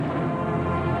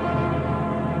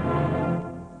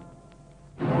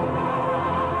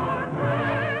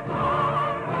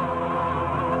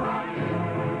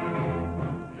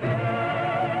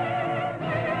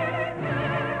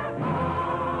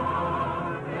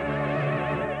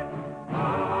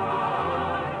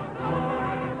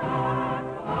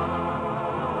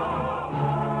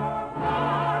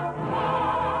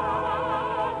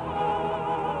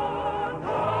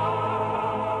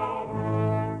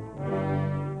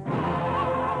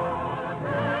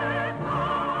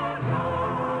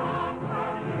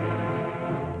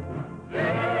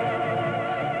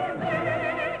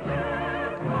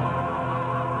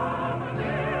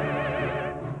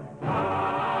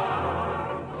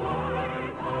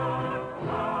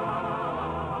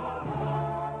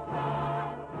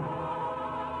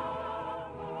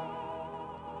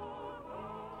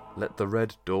Let the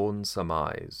red dawn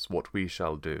surmise what we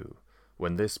shall do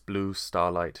when this blue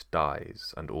starlight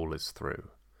dies and all is through.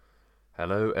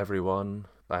 Hello, everyone.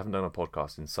 I haven't done a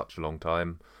podcast in such a long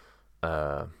time.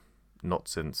 Not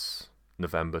since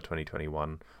November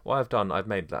 2021. What I've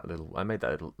made that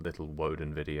little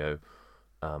Woden video.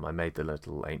 I made the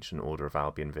little Ancient Order of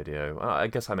Albion video. I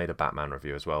guess I made a Batman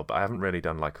review as well, but I haven't really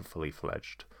done like a fully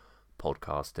fledged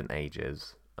podcast in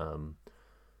ages.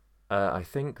 I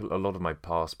think a lot of my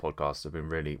past podcasts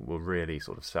were really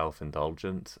sort of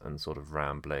self-indulgent and sort of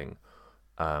rambling.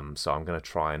 So I'm going to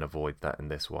try and avoid that in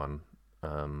this one.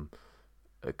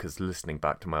 Because listening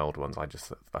back to my old ones, I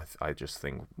just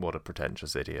think, what a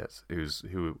pretentious idiot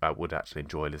who would actually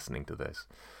enjoy listening to this.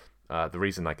 The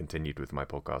reason I continued with my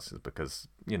podcast is because,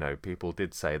 people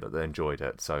did say that they enjoyed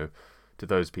it. So to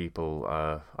those people,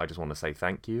 I just want to say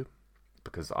thank you,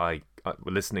 because I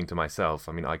listening to myself,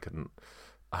 I mean,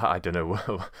 I don't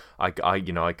know, I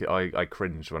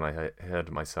cringed when I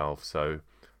heard myself. So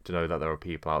to know that there are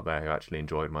people out there who actually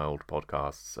enjoyed my old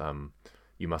podcasts,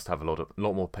 you must have a lot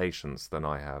more patience than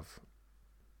I have.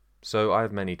 So I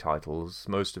have many titles.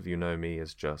 Most of you know me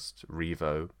as just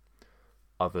Revo.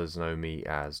 Others know me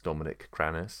as Dominic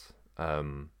Cranis.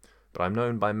 But I'm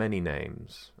known by many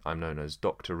names. I'm known as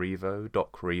Dr. Revo,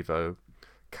 Doc Revo,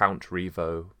 Count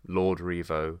Revo, Lord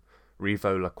Revo,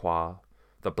 Revo Lacroix,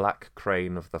 the Black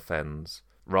Crane of the Fens,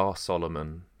 Ra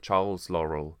Solomon, Charles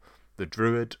Laurel, the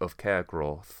Druid of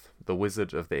Caergroth, the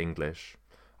Wizard of the English.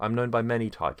 I'm known by many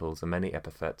titles and many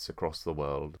epithets across the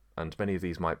world, and many of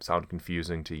these might sound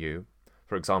confusing to you.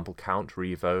 For example, Count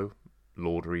Revo,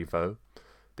 Lord Revo.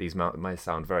 These may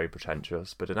sound very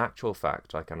pretentious, but in actual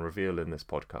fact, I can reveal in this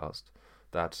podcast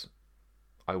that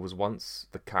I was once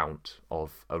the Count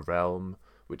of a realm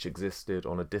which existed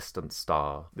on a distant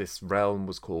star. This realm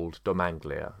was called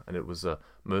Domanglia, and it was a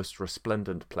most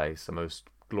resplendent place, a most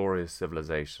glorious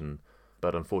civilization,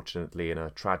 but unfortunately in a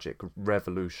tragic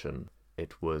revolution,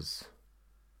 it was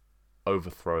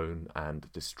overthrown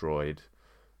and destroyed,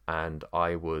 and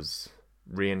I was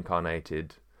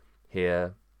reincarnated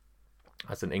here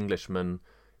as an Englishman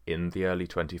in the early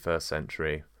 21st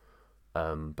century,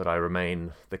 but I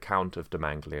remain the Count of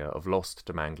Domanglia, of lost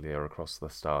Domanglia across the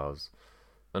stars,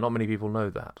 and not many people know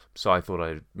that, so I thought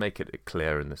I'd make it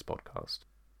clear in this podcast.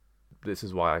 This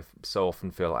is why I so often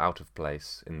feel out of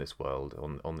place in this world,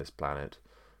 on this planet,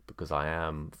 because I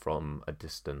am from a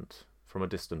distant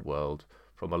world,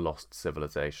 from a lost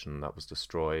civilization that was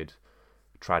destroyed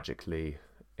tragically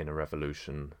in a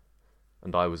revolution,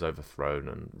 and I was overthrown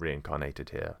and reincarnated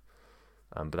here.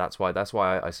 But that's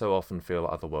why I so often feel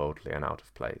otherworldly and out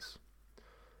of place.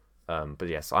 But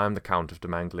yes, I am the Count of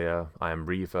Domanglia, I am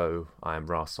Revo, I am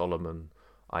Ra Solomon,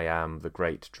 I am the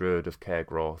great Druid of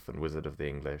Caergroth and Wizard of the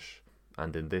English,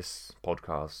 and in this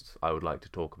podcast I would like to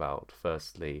talk about,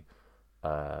 firstly,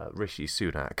 Rishi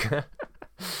Sunak.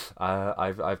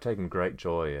 I've taken great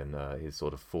joy in his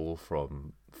sort of fall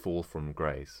from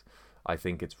grace. I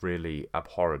think it's really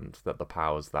abhorrent that the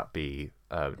powers that be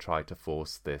try to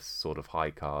force this sort of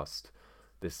high caste,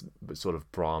 this sort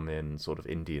of Brahmin, sort of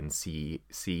Indian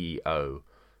CEO.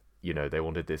 They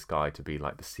wanted this guy to be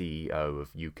like the CEO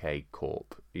of UK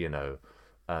Corp. He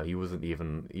wasn't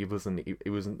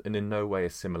in no way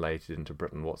assimilated into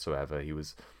Britain whatsoever. He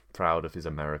was proud of his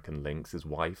American links. His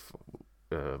wife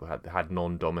had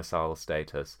non-domicile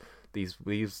status. These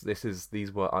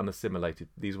were unassimilated.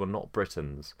 These were not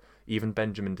Britons. Even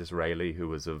Benjamin Disraeli, who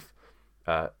was of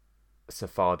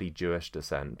Sephardi Jewish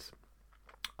descent,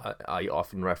 I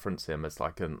often reference him as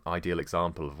like an ideal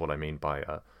example of what I mean by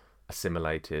a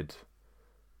assimilated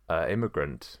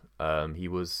immigrant.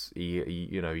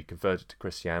 He converted to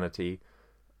Christianity.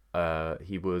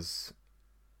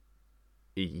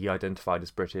 He identified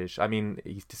as British. I mean,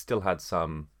 he still had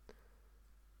some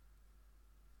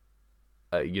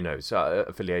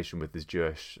affiliation with his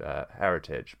Jewish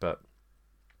heritage, but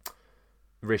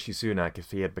Rishi Sunak, if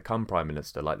he had become Prime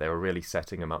Minister, like they were really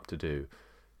setting him up to do,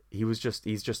 he's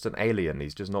just an alien.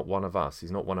 He's just not one of us. He's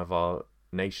not one of our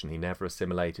nation. He never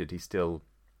assimilated. He still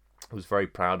was very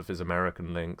proud of his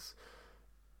American links.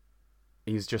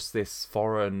 He's just this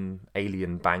foreign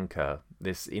alien banker,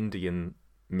 this Indian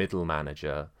middle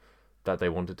manager that they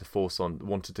wanted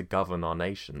to govern our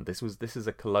nation. This is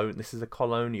a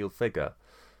colonial figure,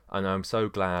 and I'm so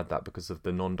glad that because of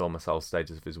the non-domicile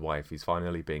status of his wife, he's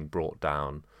finally being brought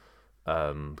down.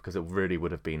 Because it really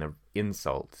would have been an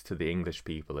insult to the English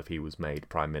people if he was made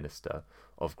Prime Minister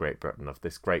of Great Britain, of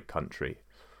this great country.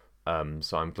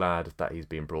 So I'm glad that he's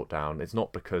being brought down. It's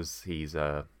not because he's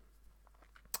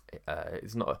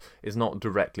it's not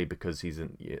directly because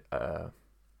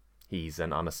he's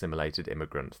an unassimilated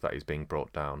immigrant that is being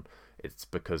brought down. It's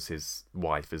because his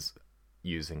wife is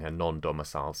using her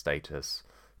non-domicile status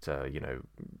to,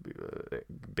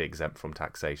 be exempt from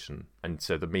taxation. And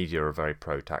so the media are very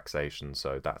pro-taxation,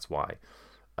 so that's why.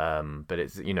 But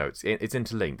it's, it's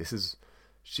interlinked. This is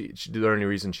the only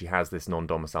reason she has this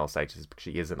non-domicile status is because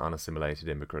she is an unassimilated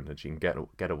immigrant and she can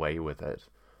get away with it.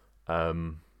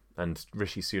 And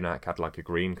Rishi Sunak had like a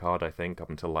green card, I think, up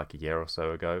until like a year or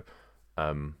so ago.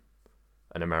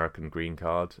 An American green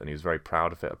card, and he was very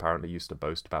proud of it, apparently used to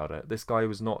boast about it. This guy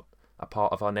was not a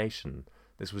part of our nation.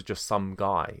 This was just some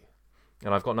guy.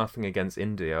 And I've got nothing against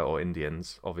India or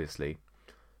Indians, obviously,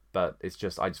 but it's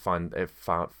just, I just find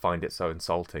it so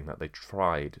insulting that they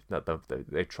tried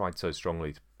so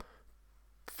strongly to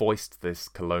foist this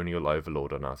colonial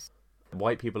overlord on us.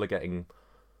 White people are getting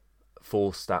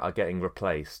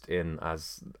replaced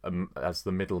as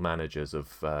the middle managers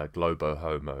of Globo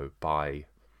Homo by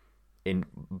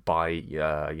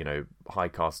high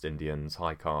caste Indians,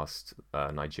 high caste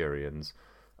Nigerians,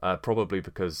 probably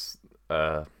because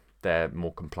they're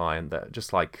more compliant. They're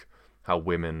just like how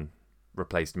women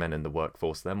replaced men in the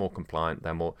workforce. They're more compliant.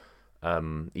 They're more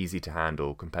easy to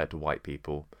handle compared to white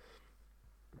people.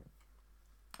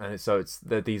 And so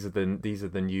these are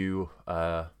the new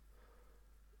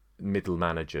middle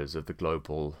managers of the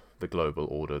global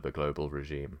order, the global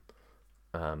regime.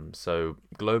 So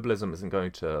globalism isn't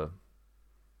going to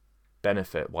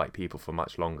benefit white people for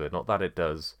much longer. Not that it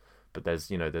does, but there's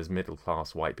middle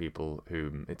class white people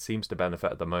whom it seems to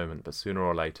benefit at the moment, but sooner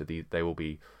or later they will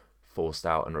be forced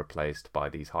out and replaced by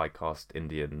these high caste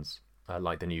Indians,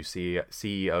 like the new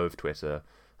CEO of Twitter,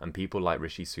 and people like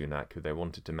Rishi Sunak, who they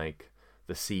wanted to make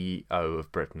the CEO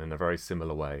of Britain in a very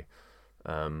similar way.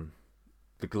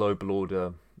 The global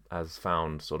order has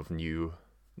found sort of new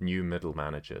middle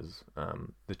managers.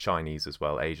 The Chinese as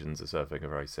well, Asians are serving a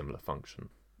very similar function.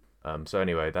 So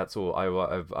anyway, that's all.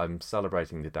 I'm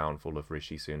celebrating the downfall of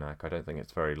Rishi Sunak. I don't think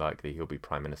it's very likely he'll be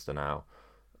Prime Minister now.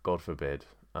 God forbid.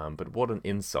 But what an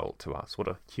insult to us. What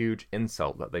a huge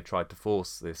insult that they tried to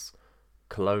force this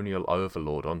colonial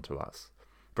overlord onto us.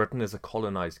 Britain is a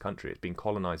colonized country. It's been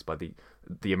colonized by the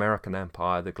American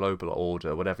Empire, the global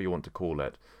order, whatever you want to call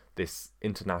it. This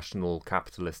international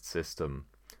capitalist system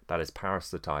that is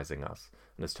parasitizing us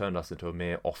and has turned us into a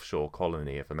mere offshore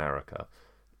colony of America.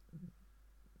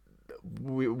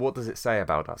 What does it say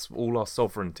about us? All our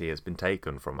sovereignty has been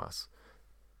taken from us.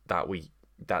 Our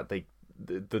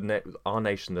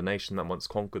nation, the nation that once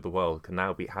conquered the world,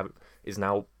 is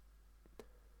now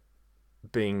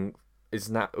the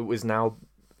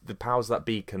powers that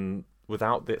be can,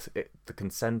 without the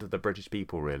consent of the British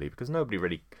people, really, because nobody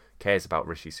really cares about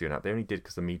Rishi Sunak. They only did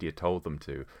because the media told them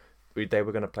to. They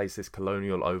were going to place this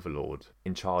colonial overlord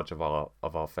in charge of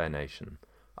our fair nation.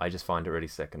 I just find it really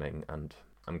sickening, and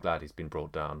I'm glad he's been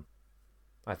brought down.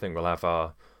 I think we'll have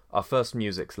our first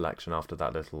music selection after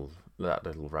that little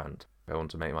rant. I want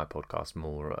to make my podcast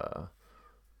more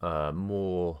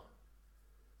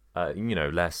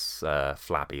less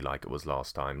flabby like it was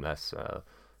last time, less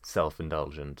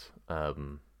self-indulgent,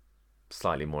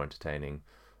 slightly more entertaining.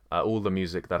 All the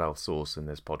music that I'll source in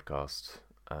this podcast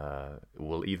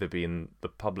will either be in the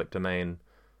public domain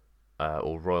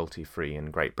or royalty-free in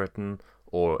Great Britain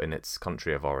or in its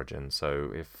country of origin.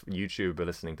 So if YouTube are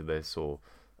listening to this or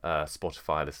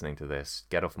Spotify listening to this,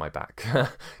 get off my back.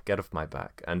 Get off my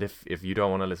back. And if you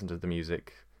don't want to listen to the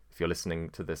music, if you're listening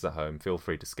to this at home, feel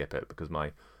free to skip it because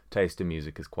my taste in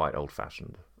music is quite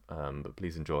old-fashioned. But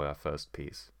please enjoy our first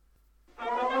piece.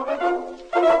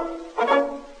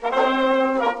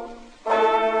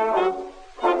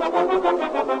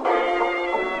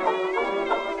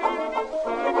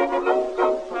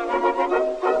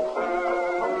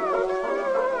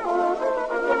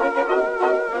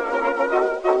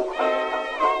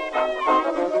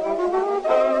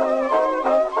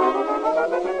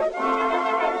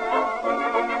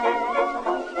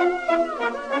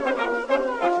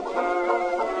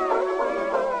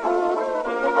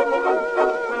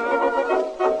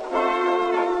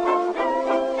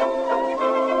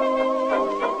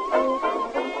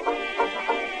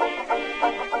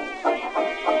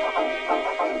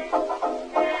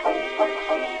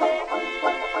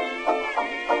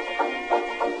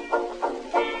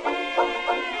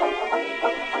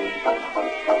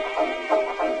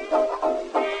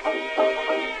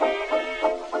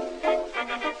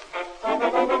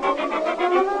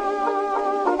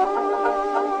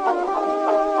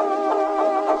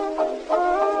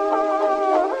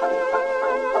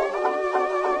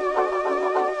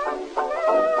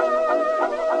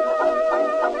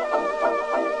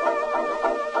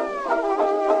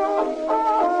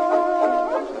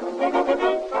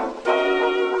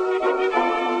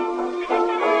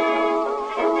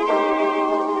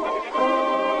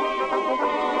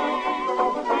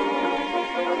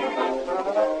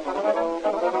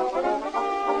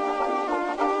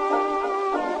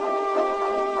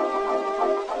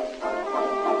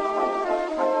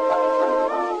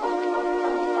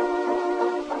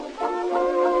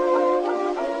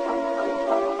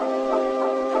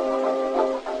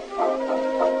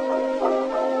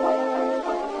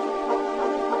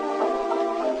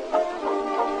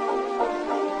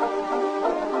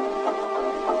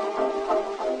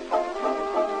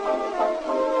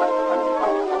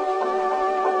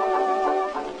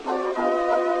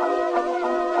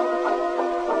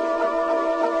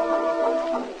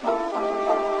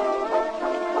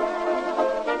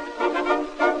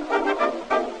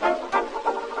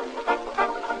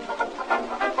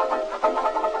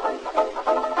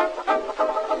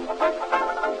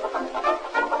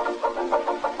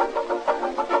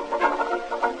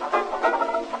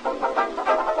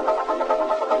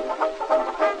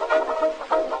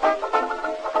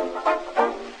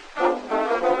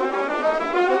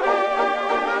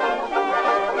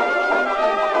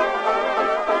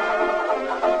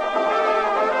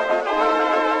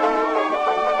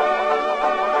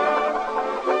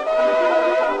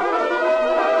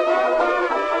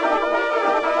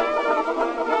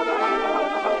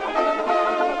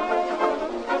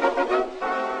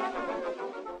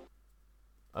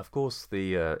 course,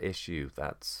 the issue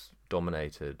that's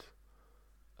dominated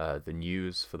the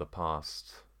news for the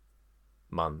past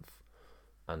month,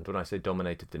 and when I say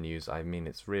dominated the news, I mean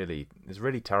it's really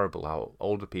terrible how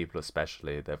older people,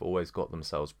 especially, they've always got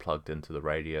themselves plugged into the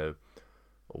radio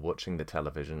or watching the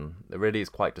television. It really is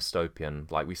quite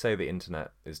dystopian. Like, we say the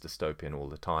internet is dystopian all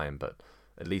the time, but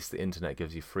at least the internet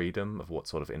gives you freedom of what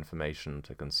sort of information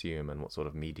to consume and what sort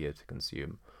of media to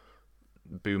consume.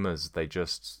 Boomers, they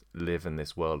just live in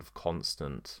this world of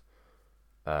constant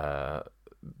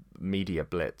media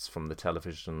blitz from the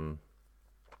television,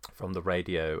 from the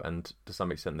radio, and to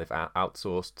some extent they've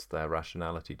outsourced their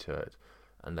rationality to it,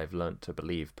 and they've learnt to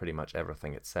believe pretty much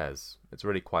everything it says. It's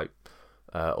really quite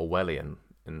Orwellian.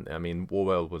 And I mean,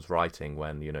 Orwell was writing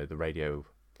when, the radio,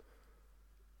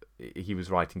 he was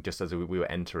writing just as we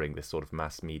were entering this sort of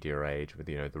mass media age with,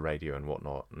 the radio and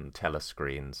whatnot, and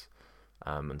telescreens.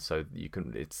 And so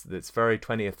it's very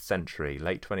 20th century,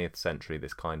 late 20th century,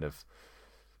 this kind of,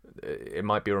 it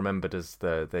might be remembered as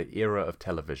the era of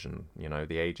television,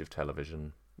 the age of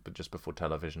television, but just before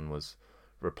television was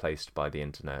replaced by the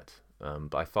internet.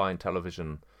 But I find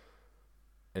television,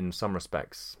 in some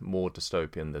respects, more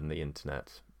dystopian than the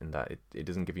internet, in that it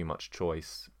doesn't give you much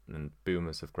choice, and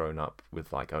boomers have grown up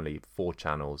with like only 4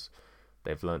 channels.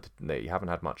 They've learned they haven't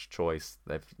had much choice.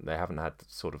 They haven't had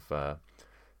sort of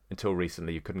until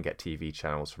recently, you couldn't get TV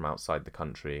channels from outside the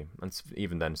country, and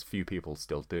even then, few people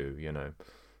still do.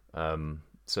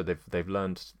 So they've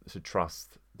learned to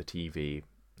trust the TV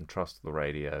and trust the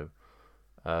radio,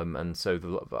 and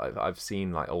so I've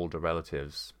seen like older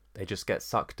relatives. They just get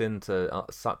sucked into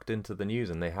the news,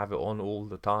 and they have it on all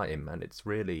the time, and it's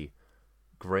really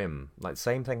grim. Like,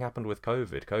 same thing happened with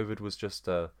COVID. COVID was just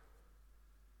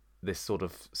this sort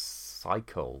of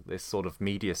cycle, this sort of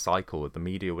media cycle. The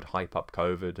media would hype up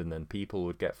COVID, and then people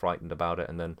would get frightened about it,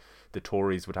 and then the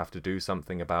Tories would have to do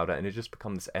something about it, and it just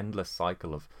become this endless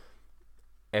cycle of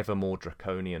ever more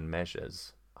draconian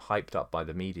measures hyped up by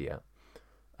the media.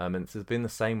 And it's been the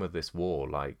same with this war.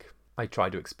 Like, I try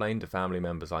to explain to family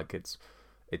members, like, it's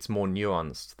more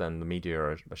nuanced than the media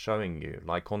are showing you.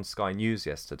 Like on Sky News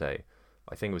yesterday,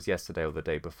 I think it was yesterday or the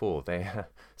day before,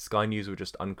 Sky News were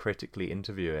just uncritically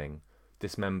interviewing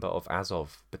this member of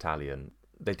Azov battalion.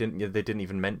 They didn't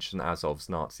even mention Azov's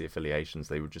Nazi affiliations.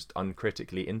 They were just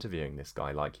uncritically interviewing this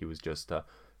guy like he was just a,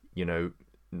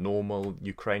 normal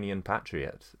Ukrainian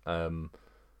patriot. And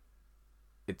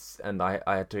I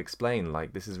had to explain,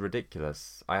 like, this is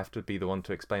ridiculous. I have to be the one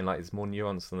to explain, like, it's more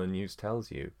nuanced than the news tells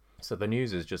you. So the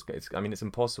news is just, it's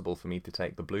impossible for me to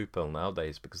take the blue pill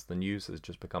nowadays, because the news has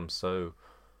just become so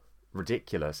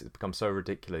ridiculous. It's become so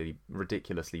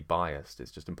ridiculously biased.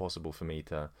 It's just impossible for me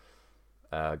to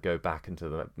go back into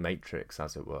the matrix,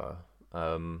 as it were.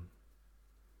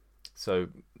 So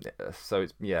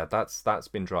it's, yeah, that's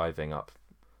been driving up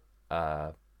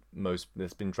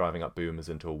it's been driving up boomers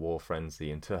into a war frenzy,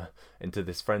 into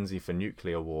this frenzy for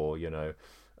nuclear war.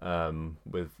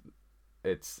 With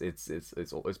it's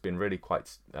been really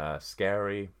quite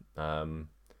scary.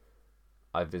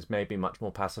 It's made me much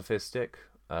more pacifistic,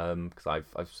 because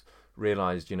I've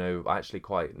realized, I actually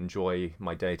quite enjoy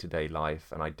my day-to-day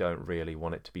life, and I don't really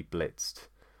want it to be blitzed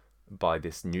by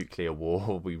this nuclear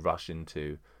war we rush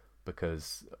into,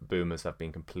 because boomers have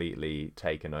been completely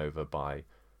taken over by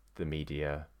the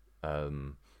media,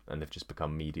 and they've just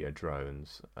become media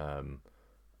drones.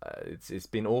 It's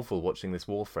been awful watching this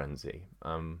war frenzy.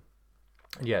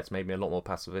 Yeah, it's made me a lot more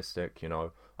pacifistic.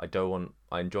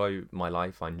 I enjoy my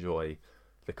life. I enjoy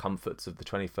the comforts of the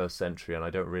 21st century, and I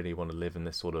don't really want to live in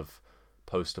this sort of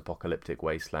post-apocalyptic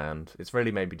wasteland. It's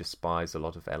really made me despise a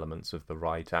lot of elements of the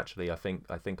right. Actually, I think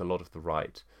a lot of the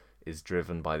right is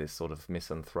driven by this sort of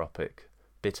misanthropic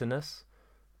bitterness.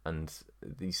 And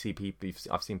you see people,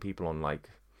 I've seen people on like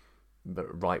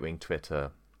right-wing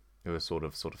Twitter who are sort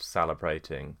of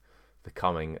celebrating the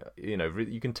coming,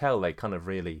 you can tell they kind of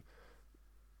really,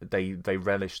 they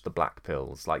relish the black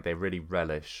pills. Like, they really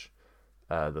relish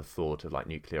the thought of like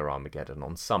nuclear Armageddon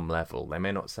on some level. They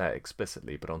may not say it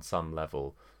explicitly, but on some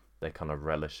level they kind of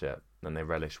relish it, and they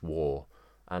relish war.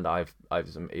 And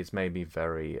it's made me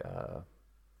very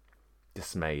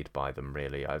dismayed by them,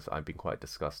 really. I've been quite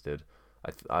disgusted.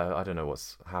 I don't know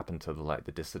what's happened to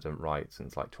the dissident right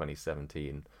since like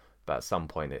 2017, but at some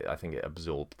point I think it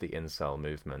absorbed the incel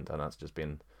movement, and that's just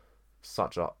been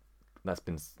that's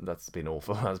been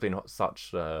awful. That's been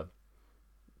such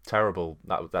terrible.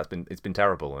 It's been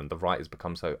terrible, and the right has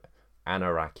become so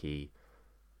anarchy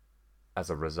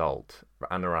as a result,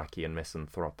 anarchy and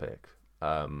misanthropic.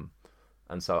 And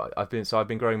so I've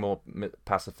been growing more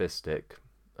pacifistic.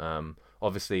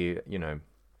 Obviously,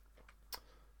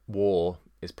 war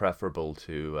is preferable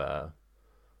to a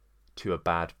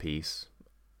bad peace.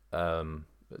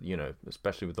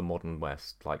 Especially with the modern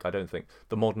West. Like, I don't think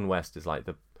the modern West is like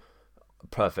the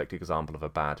perfect example of a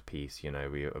bad peace. We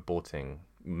are aborting,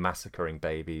 massacring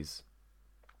babies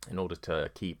in order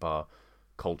to keep our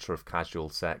culture of casual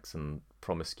sex and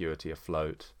promiscuity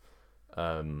afloat.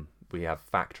 We have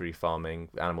factory farming.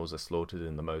 Animals are slaughtered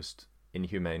in the most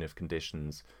inhumane of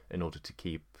conditions in order to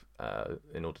keep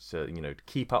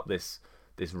keep up this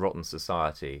rotten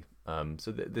society.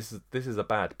 This is a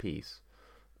bad peace.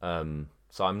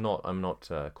 So I'm not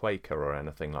a Quaker or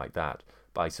anything like that,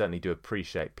 but I certainly do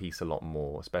appreciate peace a lot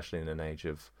more, especially in an age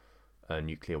of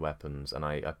nuclear weapons. And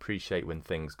I appreciate when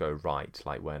things go right,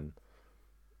 like when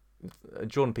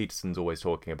Jordan Peterson's always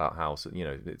talking about how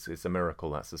it's a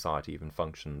miracle that society even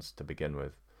functions to begin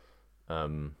with.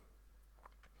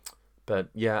 But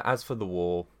yeah, as for the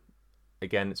war,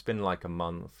 again, it's been like a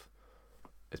month.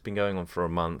 It's been going on for a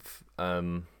month,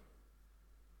 and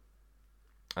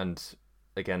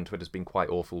again, Twitter's been quite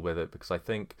awful with it, because I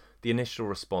think the initial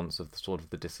response of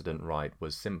the dissident right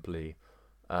was simply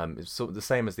it's sort of the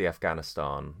same as the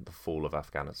fall of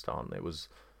Afghanistan. It was,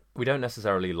 we don't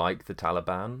necessarily like the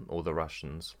Taliban or the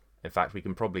Russians. In fact, we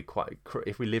can probably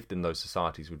if we lived in those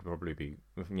societies, we'd probably be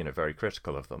very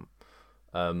critical of them.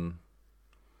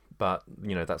 But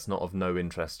that's not of no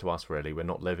interest to us, really. We're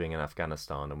not living in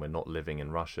Afghanistan and we're not living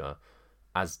in Russia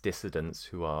as dissidents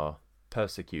who are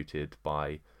persecuted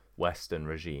by Western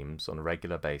regimes on a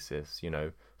regular basis.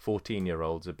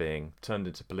 14-year-olds are being turned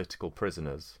into political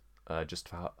prisoners just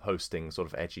for hosting sort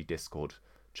of edgy Discord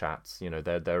chats.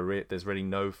 There's really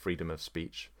no freedom of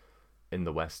speech in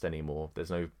the West anymore. There's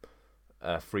no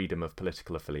freedom of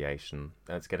political affiliation,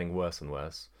 and it's getting worse and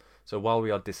worse. So while we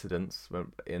are dissidents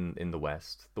in the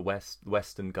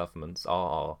Western governments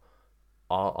are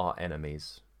our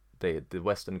enemies. The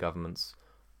Western governments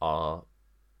are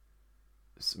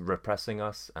repressing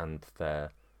us, and they're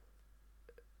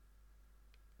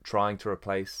trying to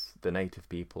replace the native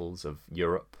peoples of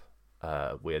Europe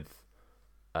with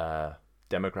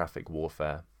demographic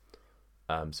warfare.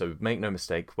 So make no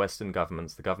mistake, Western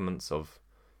governments, the governments of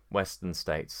Western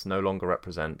states, no longer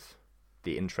represent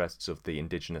the interests of the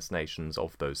indigenous nations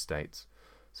of those states.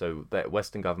 So the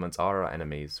Western governments are our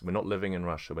enemies. We're not living in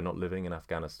Russia. We're not living in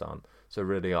Afghanistan. So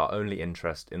really our only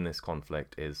interest in this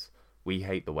conflict is we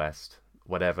hate the West.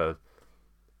 Whatever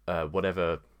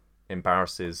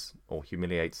embarrasses or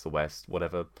humiliates the West,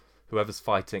 whoever's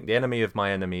fighting, the enemy of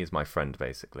my enemy is my friend,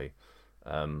 basically.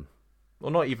 Well,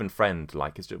 not even friend,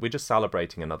 we're just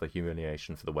celebrating another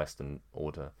humiliation for the Western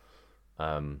order.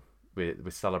 We're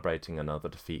celebrating another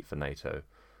defeat for NATO.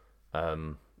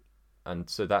 And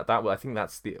so that I think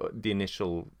that's the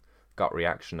initial gut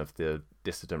reaction of the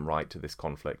dissident right to this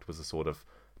conflict, was a sort of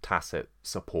tacit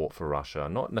support for Russia,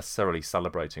 not necessarily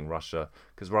celebrating Russia,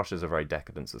 because Russia's a very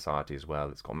decadent society as well.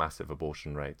 It's got massive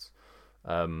abortion rates.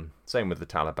 Same with the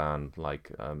Taliban,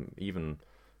 even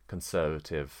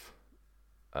conservative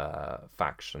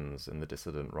factions in the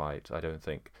dissident right. I don't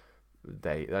think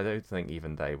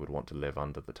even they would want to live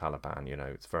under the Taliban.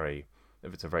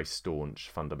 It's a very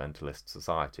staunch fundamentalist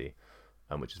society,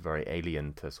 which is very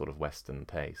alien to sort of Western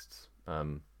tastes.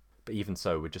 But even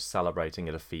so, we're just celebrating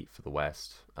a defeat for the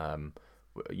West. A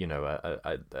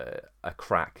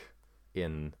crack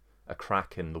in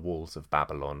the walls of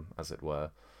Babylon, as it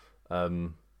were.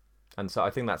 And so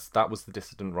I think that was the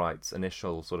dissident right's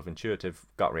initial sort of intuitive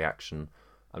gut reaction,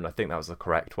 and I think that was the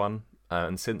correct one.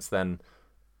 And since then,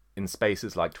 in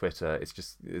spaces like Twitter, it's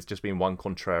just been one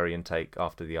contrarian take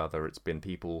after the other. It's been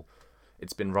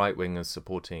right wingers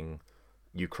supporting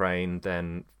Ukraine,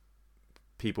 then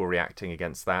people reacting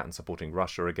against that and supporting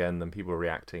Russia again, then people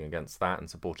reacting against that and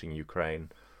supporting Ukraine.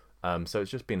 So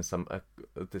it's just been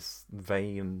this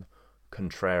vain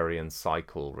contrarian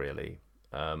cycle, really.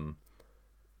 And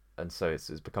so it's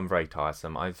become very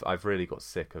tiresome. I've really got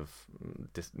sick of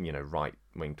right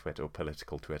wing Twitter or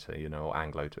political Twitter, or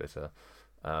Anglo Twitter.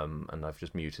 And I've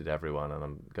just muted everyone, and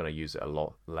I'm going to use it a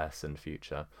lot less in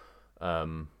future. But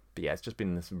yeah, it's just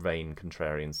been this vain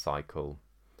contrarian cycle.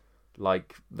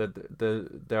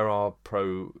 There are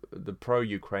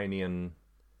pro-Ukrainian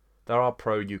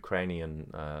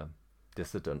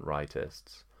dissident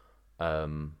rightists,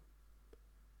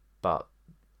 but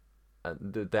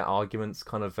their arguments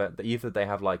kind of either they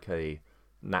have a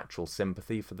natural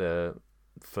sympathy for the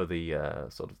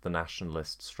sort of the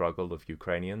nationalist struggle of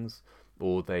Ukrainians,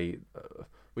 or they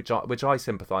which I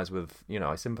sympathize with.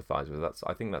 I sympathize with.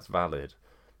 I think that's valid.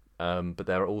 But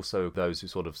there are also those who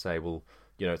sort of say, well,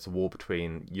 it's a war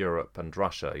between Europe and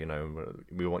Russia.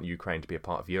 We want Ukraine to be a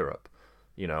part of Europe.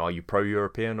 are you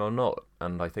pro-European or not?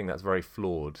 And I think that's very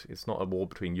flawed. It's not a war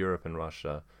between Europe and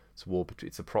Russia.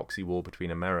 It's a proxy war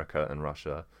between America and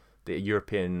Russia. The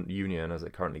European Union, as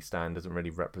it currently stands, doesn't really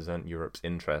represent Europe's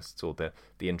interests or the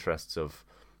interests of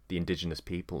the indigenous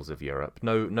peoples of Europe.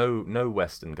 No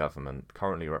Western government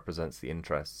currently represents the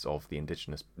interests of the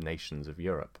indigenous nations of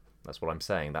Europe. That's what I'm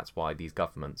saying. That's why these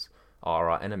governments are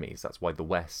our enemies. That's why the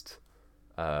West,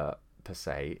 per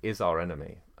se, is our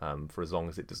enemy. For as long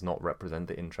as it does not represent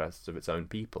the interests of its own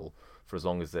people, for as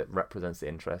long as it represents the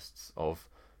interests of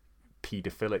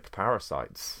paedophilic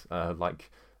parasites, like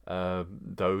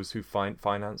those who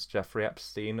financed Jeffrey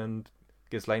Epstein and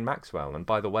Ghislaine Maxwell. And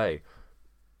by the way,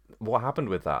 what happened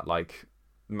with that? Like,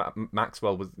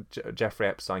 Maxwell was Jeffrey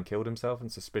Epstein killed himself in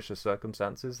suspicious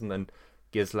circumstances, and then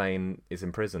Ghislaine is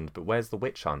imprisoned. But where's the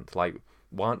witch hunt? Like,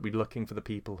 why aren't we looking for the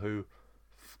people who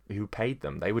paid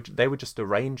them? They were just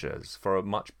arrangers for a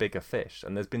much bigger fish,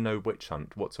 and there's been no witch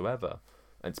hunt whatsoever.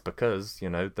 And it's because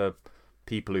the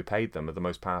people who paid them are the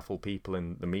most powerful people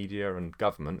in the media and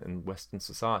government in Western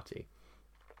society.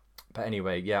 But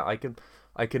anyway, yeah, I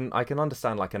can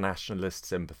understand like a nationalist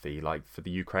sympathy, like for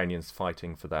the Ukrainians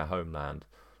fighting for their homeland,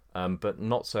 but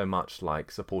not so much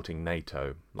like supporting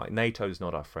NATO. Like, NATO's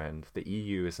not our friend. The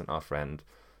EU isn't our friend.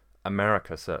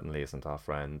 America certainly isn't our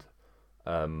friend.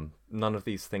 None of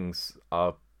these things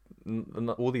are.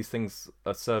 All these things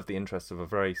serve the interests of a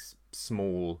very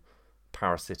small,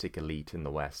 parasitic elite in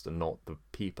the West, and not the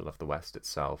people of the West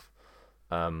itself.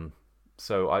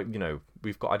 So I don't think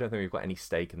we've got any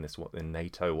stake in this in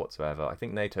NATO whatsoever. I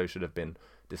think NATO should have been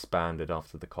disbanded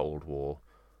after the Cold War.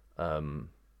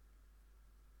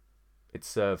 It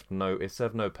served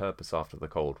no purpose after the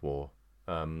Cold War.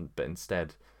 But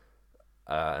instead,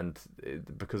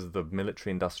 because of the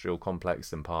military-industrial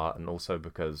complex in part, and also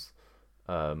because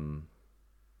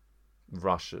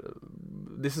Russia.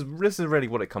 This is really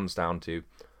what it comes down to.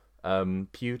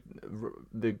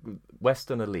 The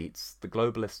Western elites, the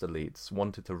globalist elites,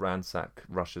 wanted to ransack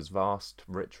Russia's vast,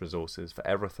 rich resources for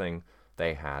everything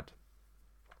they had.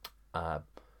 But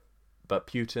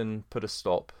Putin put a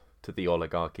stop to the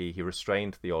oligarchy. He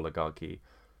restrained the oligarchy,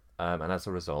 and as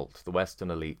a result, the Western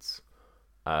elites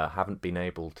haven't been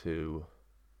able to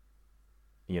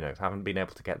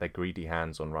get their greedy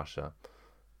hands on Russia.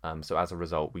 So as a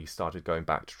result, we started going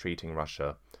back to treating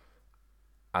Russia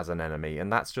as an enemy,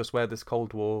 and that's just where this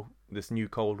new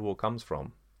Cold War comes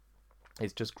from.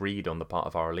 It's just greed on the part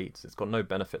of our elites. It's got no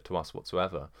benefit to us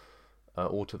whatsoever,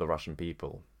 or to the Russian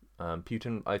people.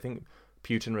 I think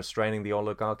Putin restraining the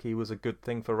oligarchy was a good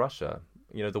thing for Russia.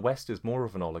 The West is more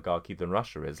of an oligarchy than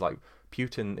Russia is. Like,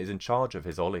 Putin is in charge of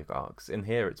his oligarchs. In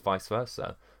here, it's vice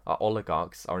versa. Our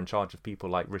oligarchs are in charge of people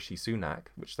like Rishi Sunak,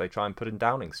 which they try and put in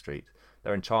Downing Street.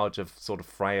 They're in charge of sort of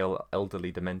frail,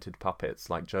 elderly, demented puppets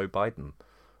like Joe Biden.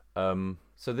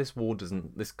 So this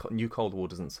new Cold War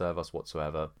doesn't serve us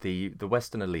whatsoever. The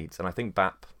Western elites, and I think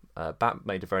BAP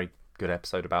made a very good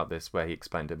episode about this where he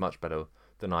explained it much better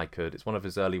than I could. It's one of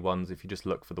his early ones. If you just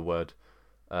look for the word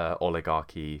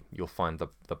oligarchy, you'll find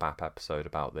the BAP episode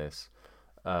about this.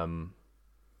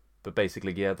 But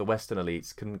basically, yeah, the Western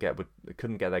elites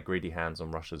couldn't get their greedy hands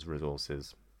on Russia's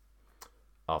resources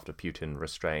after Putin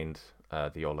restrained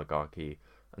the oligarchy,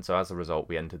 and so as a result,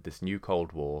 we entered this new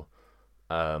Cold War.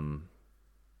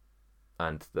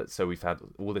 So we've had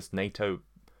all this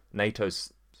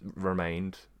NATO's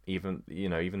remained, even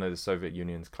though the Soviet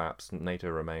Union's collapsed, NATO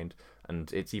remained,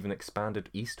 and it's even expanded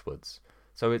eastwards.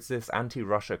 So it's this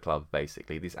anti-Russia club,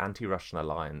 basically, this anti-Russian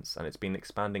alliance, and it's been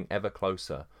expanding ever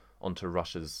closer onto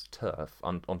Russia's turf,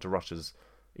 onto Russia's,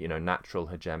 natural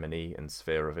hegemony and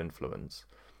sphere of influence.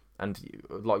 And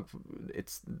like,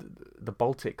 it's the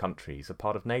Baltic countries are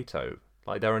part of NATO.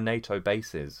 Like, there are NATO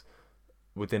bases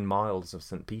within miles of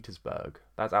St. Petersburg.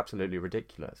 That's absolutely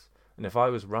ridiculous. And if I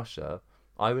was Russia,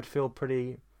 I would feel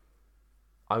pretty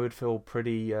alarmed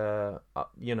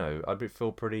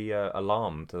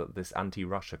that this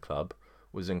anti-Russia club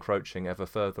was encroaching ever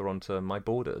further onto my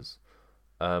borders,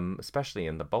 especially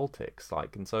in the Baltics.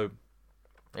 Like, and so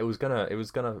it was gonna.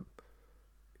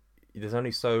 There's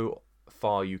only so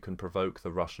far you can provoke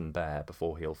the Russian bear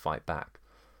before he'll fight back.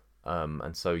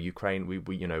 And so Ukraine,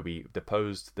 we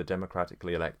deposed the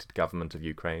democratically elected government of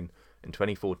Ukraine in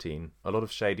 2014. A lot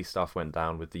of shady stuff went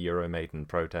down with the Euromaidan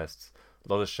protests.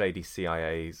 A lot of shady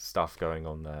CIA stuff going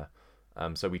on there.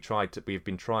 So we've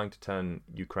been trying to turn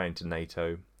Ukraine to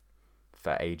NATO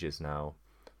for ages now,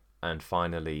 and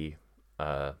finally,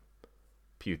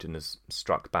 Putin has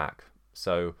struck back.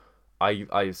 So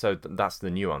so that's the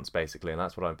nuance basically, and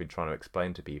that's what I've been trying to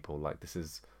explain to people. Like, this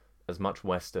is as much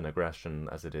Western aggression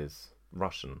as it is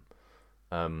Russian.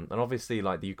 And obviously,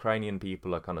 like the Ukrainian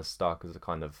people are kind of stuck as a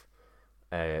kind of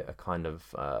a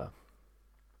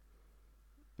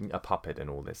puppet in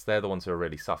all this. They're the ones who are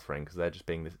really suffering because they're just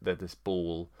they're this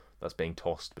ball that's being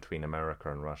tossed between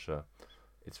America and Russia.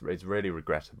 It's really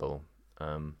regrettable.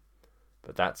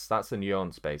 But that's the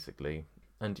nuance basically.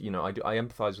 And I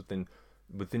empathize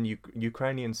within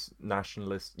Ukrainian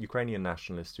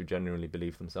nationalists who genuinely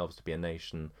believe themselves to be a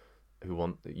nation,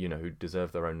 who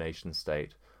deserve their own nation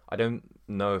state. I don't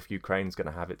know if Ukraine's going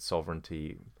to have its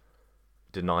sovereignty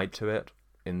denied to it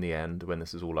in the end when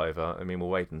this is all over. I mean, we'll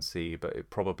wait and see, but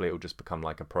it will just become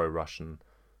like a pro-Russian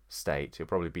state.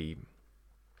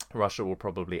 Russia will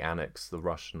probably annex the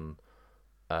Russian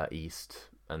east,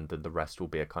 and then the rest will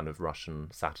be a kind of Russian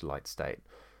satellite state.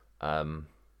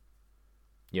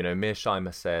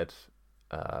 Mearsheimer said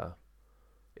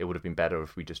it would have been better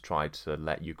if we just tried to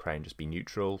let Ukraine just be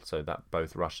neutral so that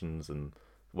both Russians and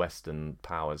Western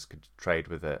powers could trade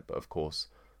with it. But of course,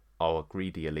 our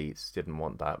greedy elites didn't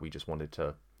want that. We just wanted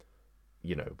to,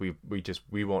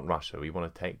 we want Russia. We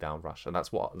want to take down Russia.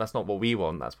 That's not what we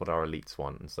want. That's what our elites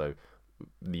want. And so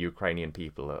the Ukrainian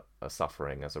people are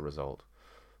suffering as a result.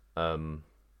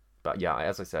 But yeah,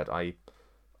 as I said, I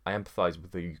empathize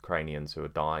with the Ukrainians who are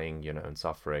dying, and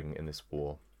suffering in this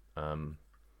war.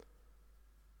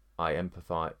 I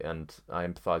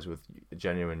empathize with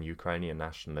genuine Ukrainian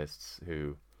nationalists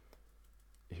who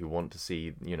want to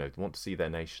see their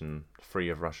nation free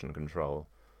of Russian control.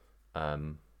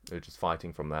 They're just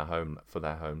fighting for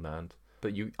their homeland.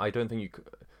 But I don't think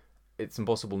it's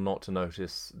impossible not to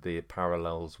notice the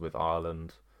parallels with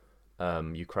Ireland.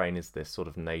 Ukraine is this sort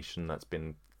of nation that's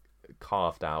been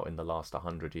carved out in the last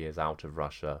 100 years out of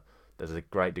Russia. There's a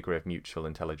great degree of mutual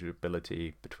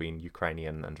intelligibility between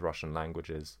Ukrainian and Russian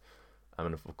languages.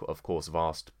 And of course,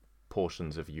 vast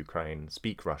portions of Ukraine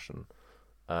speak Russian.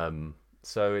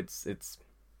 So it's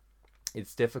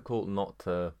difficult not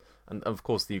to, and of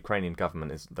course the Ukrainian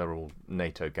government they're all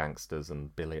NATO gangsters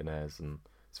and billionaires, and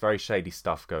it's very shady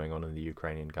stuff going on in the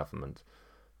Ukrainian government.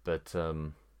 But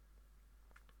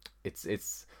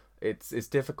it's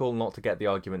difficult not to get the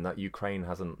argument that Ukraine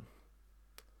hasn't,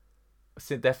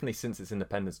 definitely since its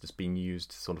independence, just been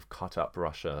used to sort of cut up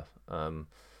Russia.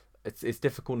 It's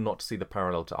difficult not to see the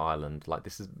parallel to Ireland. Like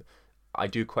I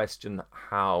do question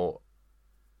how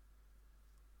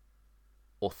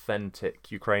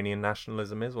authentic Ukrainian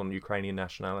nationalism is, or Ukrainian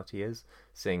nationality is,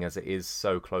 seeing as it is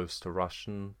so close to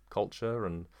Russian culture,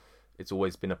 and it's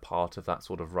always been a part of that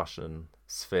sort of Russian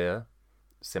sphere.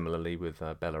 Similarly with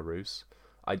Belarus,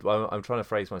 I'm trying to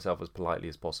phrase myself as politely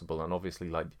as possible, and obviously,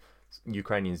 like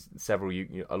Ukrainians,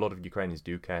 a lot of Ukrainians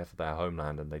do care for their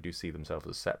homeland, and they do see themselves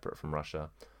as separate from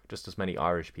Russia, just as many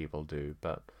Irish people do.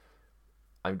 But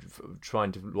I'm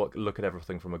trying to look at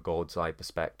everything from a God's eye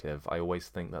perspective. I always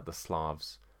think that the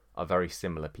Slavs are very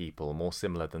similar people, more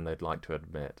similar than they'd like to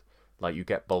admit. Like, you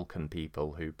get Balkan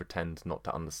people who pretend not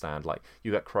to understand. Like,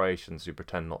 you get Croatians who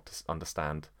pretend not to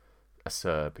understand a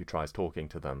Serb who tries talking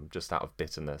to them just out of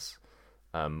bitterness.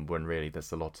 When really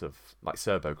there's a lot of, like,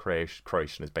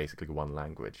 Serbo-Croatian is basically one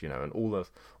language, and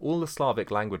all the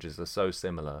Slavic languages are so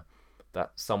similar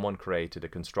that someone created a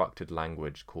constructed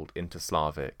language called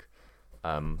Interslavic,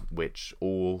 which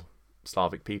all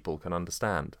Slavic people can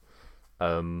understand.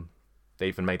 They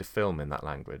even made a film in that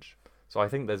language. So I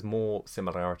think there's more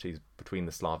similarities between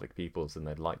the Slavic peoples than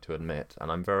they'd like to admit, and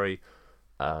I'm very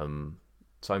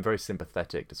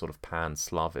sympathetic to sort of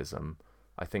pan-Slavism.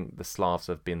 I think the Slavs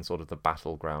have been sort of the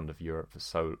battleground of Europe for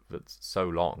so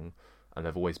long, and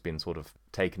they've always been sort of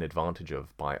taken advantage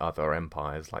of by other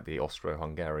empires like the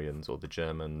Austro-Hungarians or the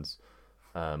Germans,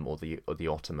 or the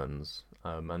Ottomans.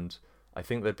 And I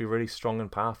think they'd be really strong and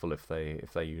powerful if they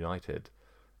united.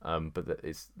 But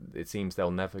it seems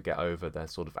they'll never get over their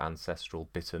sort of ancestral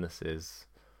bitternesses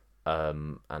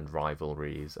and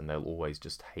rivalries, and they'll always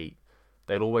just hate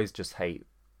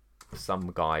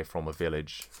some guy from a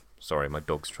village. Sorry, my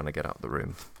dog's trying to get out of the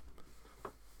room.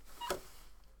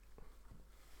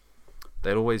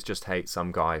 They'll always just hate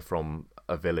some guy from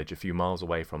a village a few miles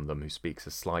away from them who speaks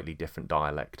a slightly different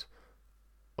dialect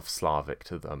of Slavic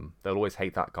to them. They'll always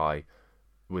hate that guy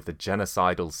with a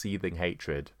genocidal, seething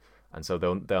hatred, and so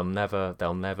they'll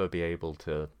never be able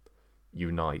to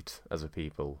unite as a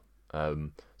people.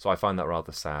 So I find that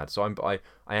rather sad. So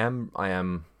I am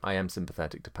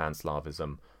sympathetic to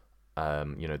Pan-Slavism.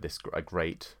 A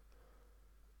great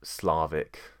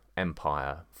Slavic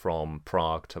empire from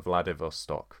Prague to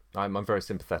Vladivostok. I'm very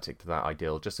sympathetic to that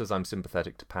ideal, just as I'm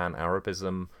sympathetic to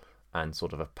Pan-Arabism and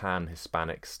sort of a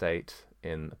Pan-Hispanic state,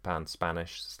 in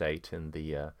Pan-Spanish state in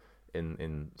the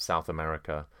in South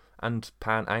America, and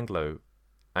Pan-Angloism.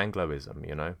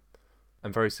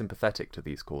 I'm very sympathetic to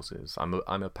these causes. I'm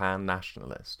a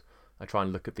pan-nationalist. I try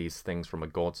and look at these things from a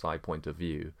God's eye point of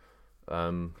view.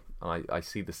 I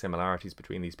see the similarities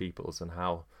between these peoples and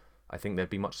how I think they'd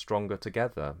be much stronger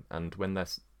together. And when they're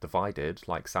divided,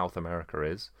 like South America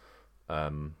is,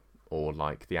 or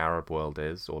like the Arab world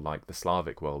is, or like the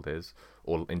Slavic world is,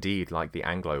 or indeed like the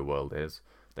Anglo world is,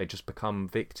 they just become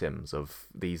victims of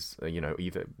these,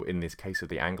 either in this case of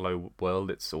the Anglo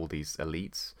world, it's all these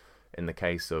elites. In the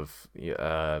case of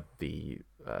the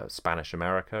Spanish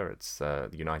America, it's the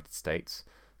United States,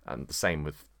 and the same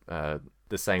with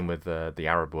the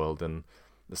Arab world and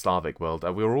the Slavic world.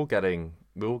 We're all getting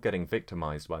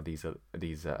victimized by these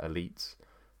elites,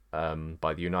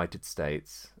 by the United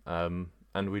States, and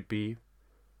we'd be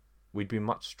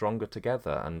much stronger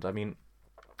together. And I mean,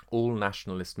 all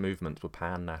nationalist movements were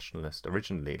pan-nationalist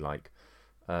originally. Like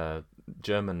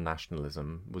German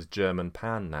nationalism was German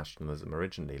pan-nationalism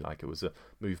originally. Like, it was a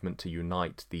movement to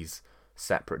unite these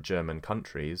separate German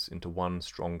countries into one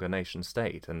stronger nation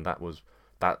state, and that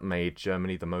made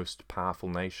Germany the most powerful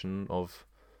nation of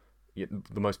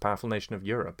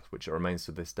Europe, which it remains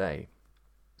to this day.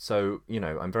 So,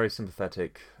 I'm very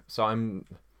sympathetic. So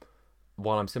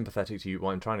while I'm sympathetic to you,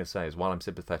 what I'm trying to say is, while I'm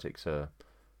sympathetic to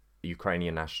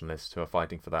Ukrainian nationalists who are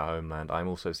fighting for their homeland, I'm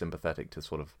also sympathetic to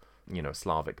sort of,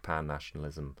 Slavic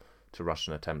pan-nationalism, to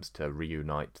Russian attempts to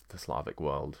reunite the Slavic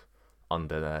world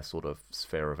under their sort of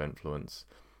sphere of influence,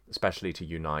 especially to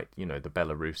unite, the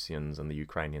Belarusians and the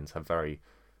Ukrainians have very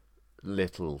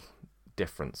little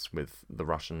difference with the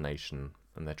Russian nation,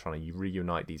 and they're trying to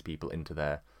reunite these people into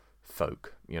their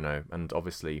folk, and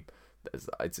obviously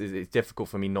it's difficult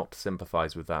for me not to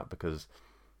sympathise with that, because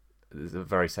the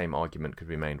very same argument could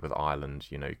be made with Ireland.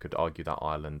 You could argue that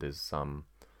Ireland is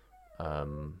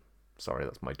sorry,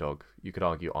 that's my dog. You could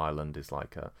argue Ireland is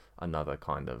like another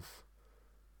kind of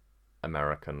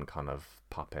American kind of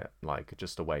puppet, like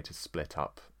just a way to split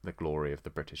up the glory of the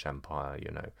British Empire.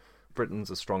 Britons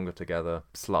are stronger together,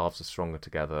 Slavs are stronger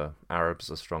together,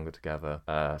 Arabs are stronger together,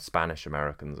 Spanish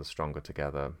Americans are stronger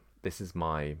together. This is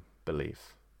my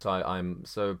belief. But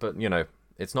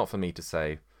it's not for me to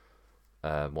say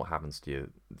what happens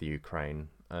to the Ukraine.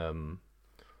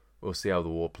 We'll see how the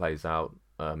war plays out.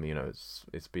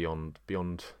 It's beyond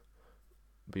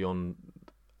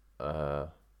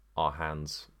our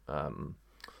hands.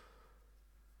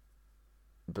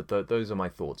 But those are my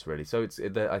thoughts, really. So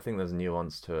I think there's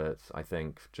nuance to it. I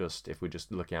think if we're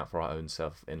just looking out for our own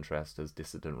self-interest as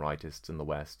dissident rightists in the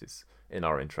West, it's in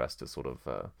our interest to sort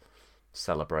of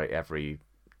celebrate every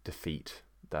defeat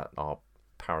that our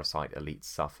parasite elites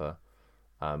suffer.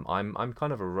 I'm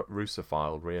kind of a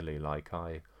Russophile, really. Like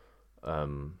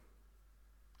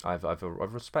I've a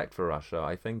respect for Russia.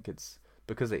 I think it's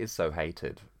because it is so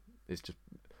hated. It's just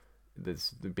there's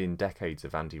been decades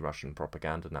of anti-Russian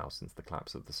propaganda now since the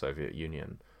collapse of the Soviet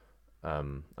Union,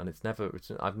 and it's never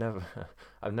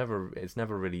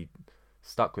really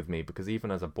stuck with me, because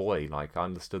even as a boy, like, I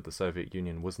understood the Soviet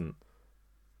Union was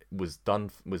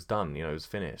done. It was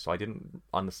finished. So I didn't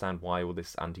understand why all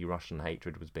this anti-Russian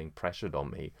hatred was being pressured on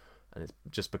me, and it's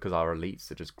just because our elites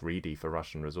are just greedy for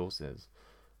Russian resources.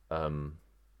 But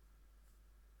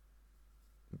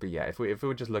yeah, if we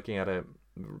were just looking at it,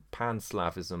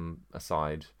 pan-Slavism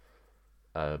aside,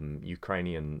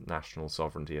 Ukrainian national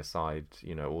sovereignty aside,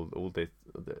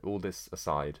 all this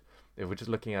aside, if we're just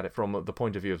looking at it from the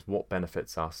point of view of what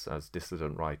benefits us as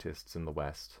dissident rightists in the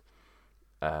West,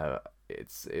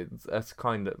 it's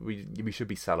kind of we should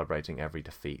be celebrating every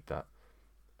defeat that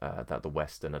the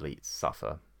Western elites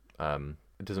suffer.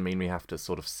 It doesn't mean we have to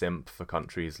sort of simp for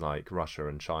countries like Russia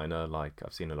and China, like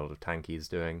I've seen a lot of tankies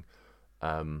doing.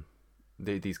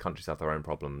 These countries have their own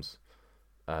problems,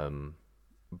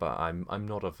 but I'm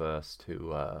not averse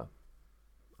to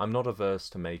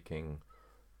making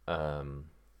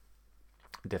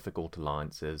difficult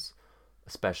alliances,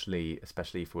 especially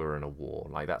if we're in a war.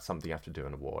 Like, that's something you have to do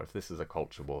in a war. If this is a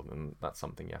culture war, then that's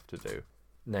something you have to do.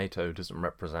 NATO doesn't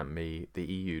represent me. The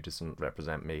EU doesn't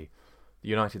represent me. The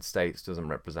United States doesn't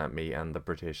represent me, and the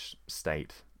British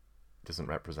state doesn't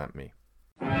represent me.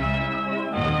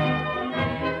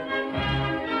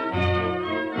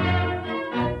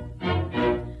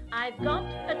 I've got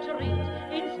a treat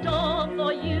in store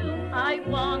for you. I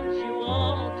want you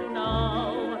all to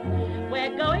know.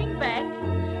 We're going back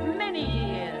many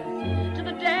years to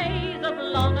the days of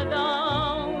long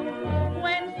ago,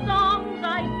 when songs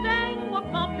I sang were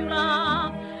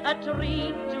popular, a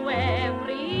treat to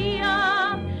every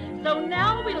ear. So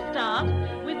now we'll start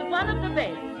with one of the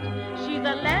best. She's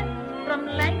a lass from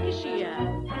Lancashire.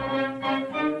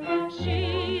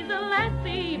 She's a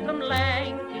lassie from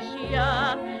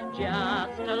Lancashire,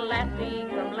 just a lassie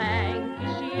from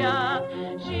Lancashire.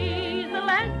 She's a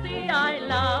lassie I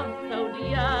love so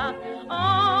dear,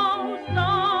 oh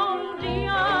so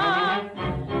dear.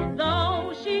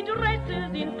 Though she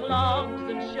dresses in clogs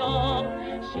and shawl,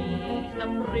 she's the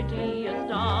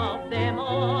prettiest of them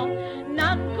all.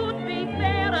 None could be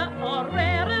fairer or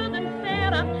rarer than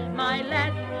Sarah, my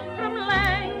lass from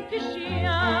Lancashire.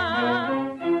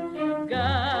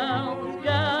 Girls,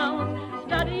 girls,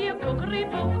 study your cookery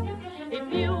book. If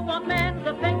you want man's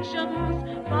affections,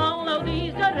 follow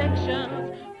these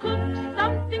directions. Cook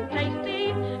something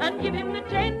tasty and give him the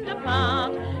tender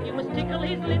part. You must tickle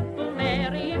his little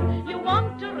Mary if you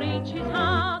want to reach his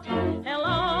heart.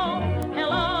 Hello,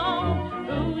 hello,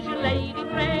 who's your lady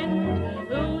friend?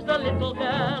 Who's the little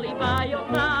girlie by your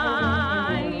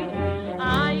side?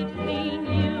 I've seen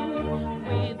you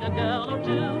with a girl or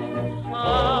two.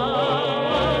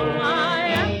 Oh, I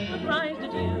am surprised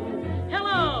at you.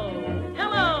 Hello,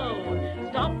 hello,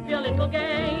 stop your little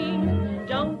games.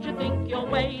 Don't you think your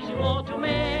ways you ought to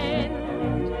mend?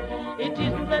 It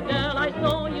isn't the girl I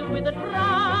saw you with at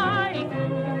Brighton.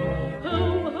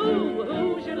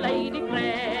 Who's your lady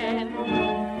friend?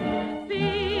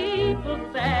 People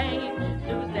say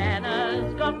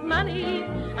Susanna's got money,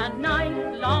 a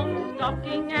nice long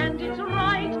stocking, and it's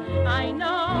right, I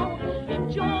know. If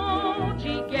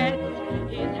Georgie gets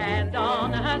his hand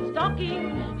on her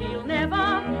stocking, he'll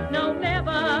never, no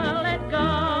never let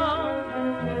go.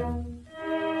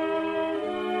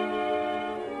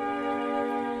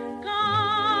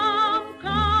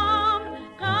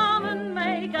 Come and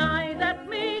make eyes at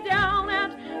me down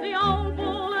at the old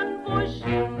Bull and Bush.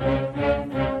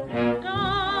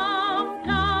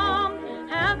 Come,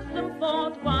 have some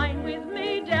port wine with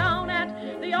me down at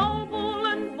the old Bull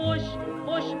and Bush.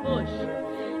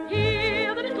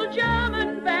 Hear the little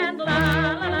German band, la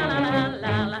la la la la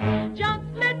la la. Just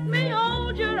let me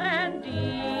hold your hand,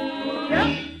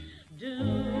 dear. Do,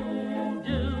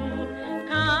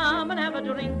 come and have a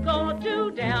drink or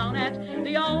two down at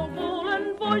the old Bull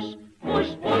and Bush.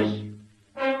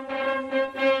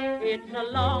 It's a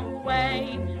long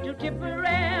way to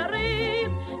Tipperary,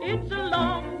 it's a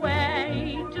long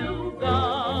way to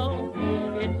go.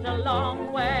 It's a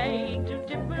long way to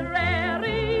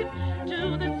Tipperary,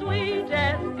 to the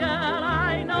sweetest girl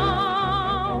I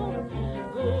know.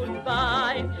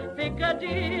 Goodbye,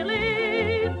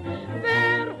 Piccadilly,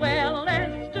 farewell,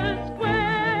 Leicester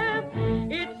Square.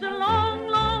 It's a long,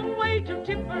 long way to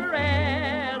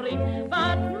Tipperary,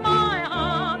 but my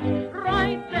heart's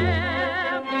right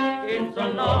there. It's a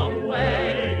long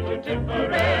way to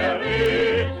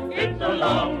Tipperary, it's a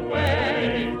long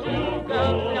way to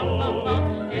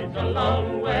go. It's a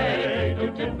long way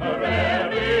to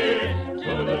Tipperary,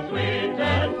 to the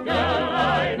sweetest girl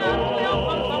I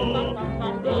know.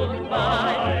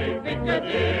 Goodbye,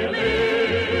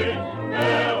 Piccadilly,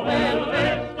 farewell,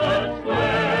 Leicester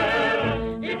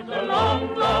Square. It's a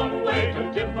long, long way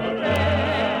to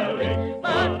Tipperary,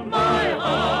 but my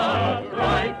heart's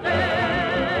right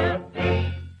there.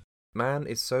 Man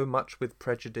is so much with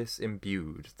prejudice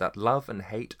imbued, that love and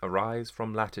hate arise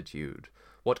from latitude.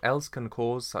 What else can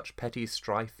cause such petty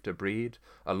strife to breed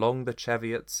along the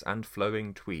Cheviots and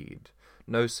flowing Tweed?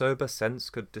 No sober sense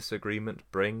could disagreement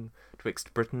bring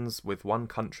twixt Britons with one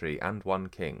country and one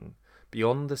king.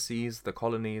 Beyond the seas the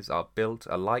colonies are built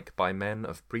alike by men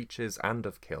of breeches and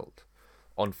of kilt.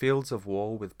 On fields of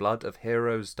war with blood of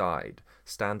heroes dyed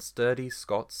stand sturdy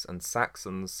Scots and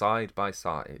Saxons side by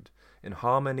side. In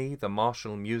harmony the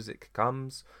martial music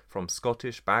comes from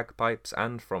Scottish bagpipes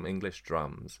and from English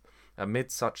drums.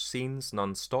 Amid such scenes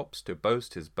none stops to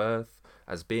boast his birth,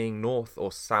 as being north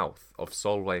or south of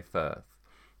Solway Firth.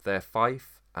 There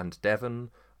Fife and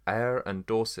Devon, Ayr and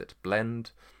Dorset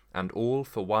blend, and all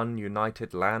for one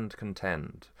united land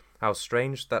contend. How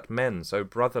strange that men so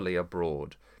brotherly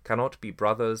abroad cannot be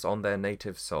brothers on their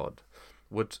native sod.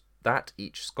 Would that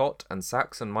each Scot and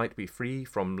Saxon might be free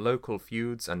from local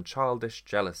feuds and childish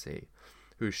jealousy.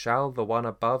 Who shall the one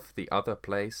above the other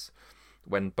place,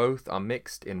 when both are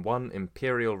mixed in one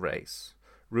imperial race?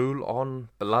 Rule on,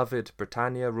 beloved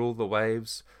Britannia, rule the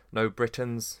waves. No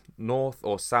Britons, north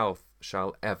or south,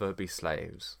 shall ever be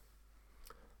slaves.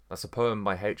 That's a poem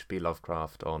by H.P.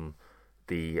 Lovecraft on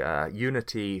the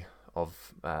unity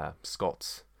of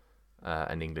Scots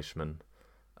and Englishmen.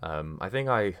 I think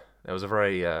that was a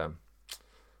very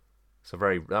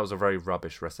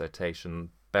rubbish recitation.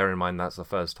 Bear in mind that's the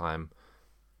first time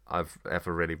I've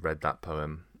ever really read that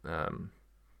poem,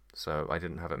 so I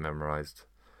didn't have it memorized.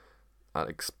 That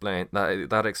explains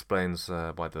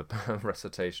why the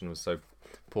recitation was so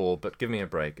poor. But give me a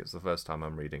break; it's the first time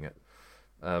I'm reading it.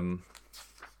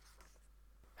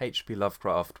 H.P.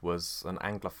 Lovecraft was an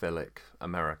Anglophilic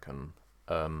American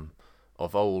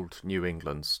of old New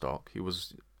England stock. He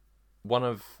was one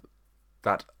of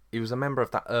that. He was a member of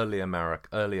that earlier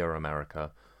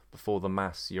America, before the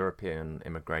mass European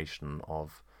immigration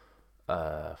of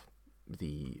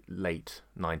the late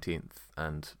 19th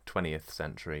and 20th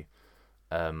century,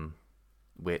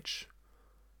 which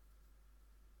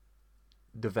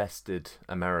divested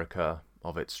America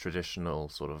of its traditional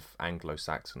sort of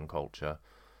Anglo-Saxon culture,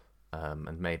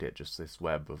 and made it just this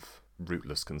web of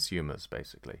rootless consumers,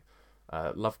 basically.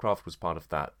 Lovecraft was part of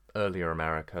that earlier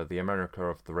America, the America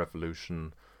of the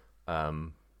Revolution,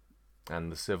 and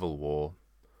the Civil War.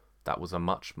 That was a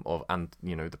much of, and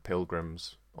the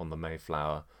Pilgrims on the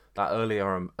Mayflower. That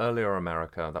earlier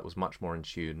America that was much more in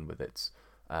tune with its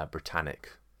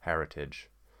Britannic heritage,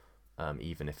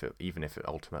 even if it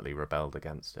ultimately rebelled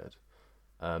against it.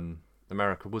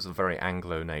 America was a very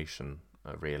Anglo nation,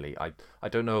 really. I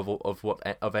don't know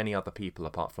of any other people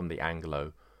apart from the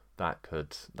Anglo that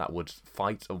would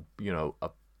fight a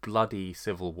bloody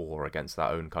civil war against their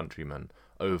own countrymen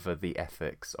over the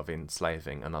ethics of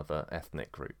enslaving another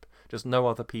ethnic group. Just no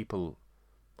other people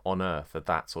on earth are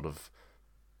that sort of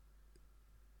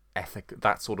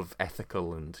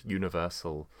ethical and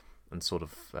universal and sort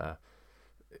of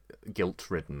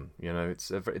guilt-ridden. It's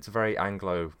a very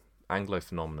Anglo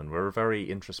phenomenon. We're a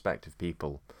very introspective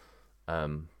people.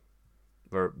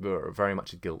 We're very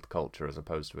much a guilt culture as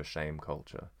opposed to a shame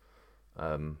culture.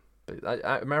 But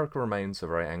America remains a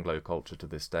very Anglo culture to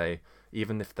this day,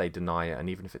 even if they deny it, and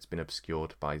even if it's been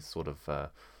obscured by sort of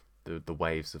the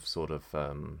waves of sort of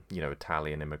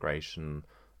Italian immigration,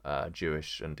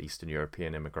 Jewish and Eastern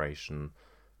European immigration,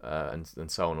 and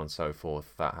so on and so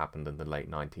forth. That happened in the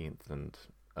late 19th and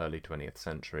early 20th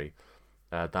century.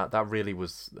 That really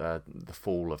was the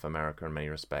fall of America in many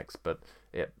respects. But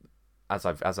as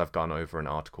I've gone over in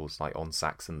articles like on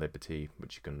Saxon Liberty,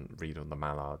 which you can read on the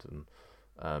Mallard, and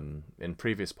in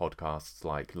previous podcasts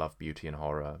like Love, Beauty and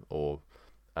Horror, or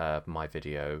my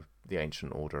video The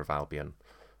Ancient Order of Albion,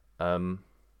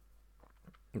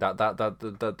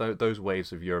 those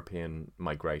waves of European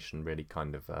migration really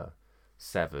kind of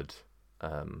severed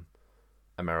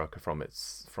America from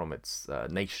its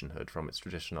nationhood, from its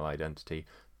traditional identity.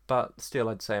 But still,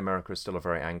 I'd say America is still a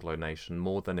very Anglo nation,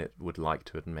 more than it would like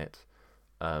to admit.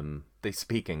 They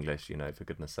speak English, for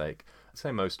goodness sake. I'd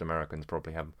say most Americans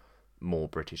probably have more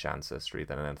British ancestry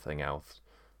than anything else.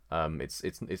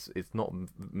 It's not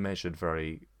measured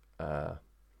very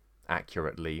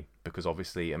accurately, because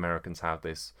obviously Americans have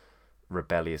this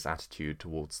rebellious attitude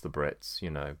towards the Brits.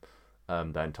 The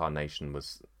entire nation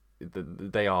was.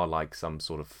 They are like some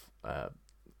sort of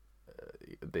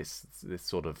this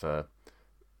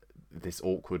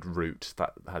awkward root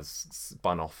that has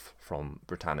spun off from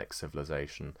Britannic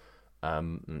civilization.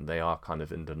 They are kind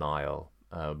of in denial.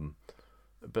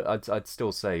 But I'd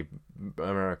still say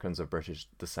Americans of British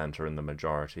descent are in the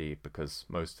majority, because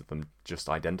most of them just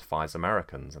identify as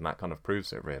Americans, and that kind of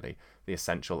proves it, really. The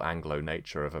essential Anglo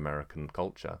nature of American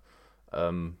culture.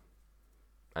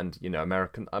 And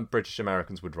British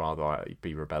Americans would rather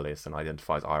be rebellious and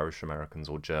identify as Irish Americans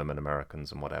or German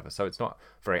Americans and whatever. So it's not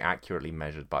very accurately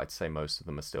measured, but I'd say most of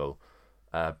them are still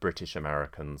British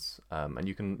Americans. And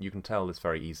you can tell this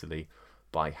very easily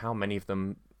by how many of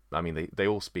them. I mean, they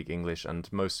all speak English,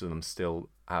 and most of them still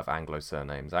have Anglo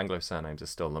surnames. Anglo surnames are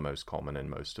still the most common in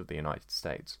most of the United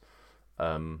States.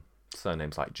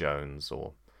 Surnames like Jones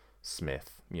or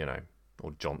Smith,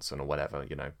 or Johnson or whatever,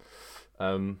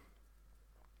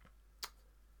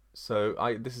 So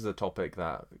this is a topic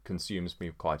that consumes me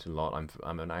quite a lot.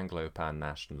 I'm an Anglo pan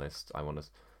nationalist. I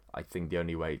think the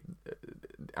only way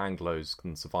Anglos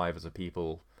can survive as a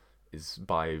people is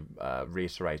by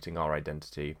reiterating our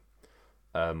identity,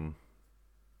 and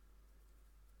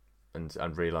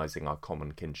realizing our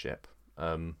common kinship.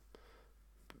 And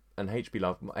H.P.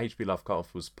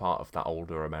 Lovecraft was part of that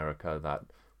older America that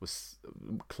was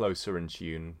closer in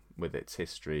tune with its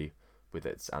history, with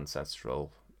its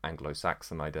ancestral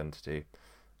Anglo-Saxon identity,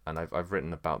 and I've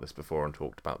written about this before and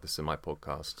talked about this in my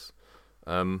podcasts.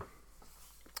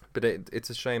 But it's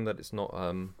a shame that it's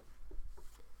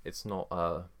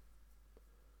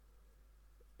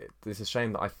a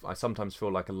shame that I sometimes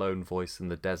feel like a lone voice in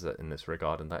the desert in this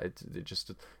regard, and that it's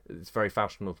very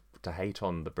fashionable to hate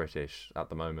on the British at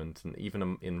the moment, and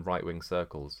even in right-wing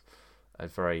circles,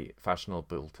 it's very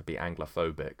fashionable to be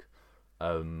Anglophobic.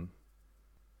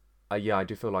 I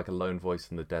do feel like a lone voice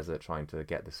in the desert trying to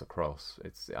get this across.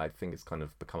 I think it's kind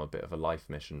of become a bit of a life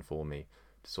mission for me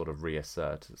to sort of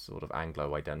reassert a sort of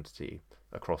Anglo identity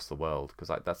across the world, because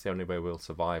that's the only way we'll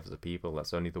survive as a people.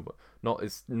 That's only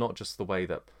it's not just the way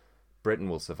that Britain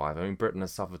will survive. I mean, Britain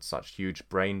has suffered such huge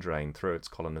brain drain through its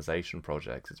colonization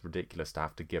projects. It's ridiculous to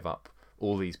have to give up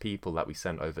all these people that we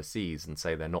sent overseas and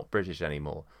say they're not British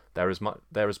anymore. They're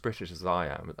as British as I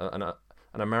am. An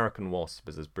American wasp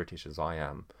is as British as I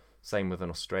am. Same with an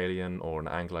Australian or an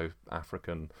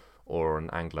Anglo-African or an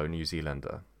Anglo-New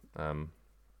Zealander.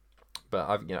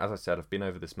 But as I said, I've been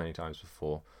over this many times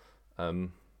before.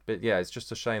 But yeah, it's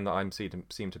just a shame that I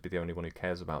seem to be the only one who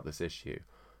cares about this issue.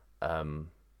 And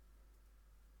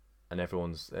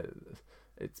everyone's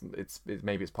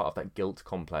maybe it's part of that guilt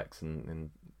complex and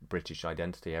British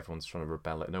identity. Everyone's trying to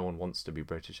rebel. No one wants to be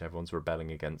British. Everyone's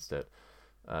rebelling against it.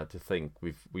 To think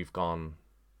we've gone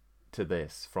to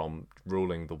this from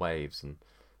ruling the waves and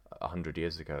 100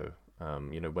 years ago.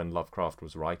 When Lovecraft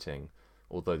was writing,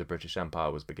 although the British Empire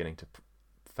was beginning to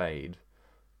fade,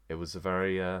 it was a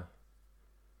very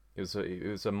it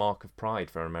was a mark of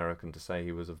pride for an American to say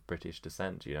he was of British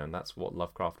descent, and that's what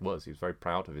Lovecraft was. He was very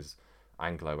proud of his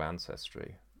Anglo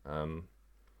ancestry.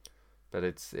 But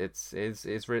it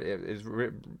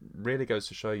really goes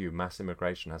to show you mass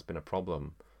immigration has been a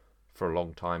problem for a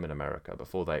long time in America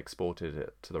before they exported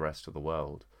it to the rest of the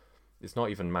world. It's not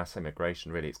even mass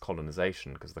immigration, really, it's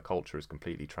colonization, because the culture is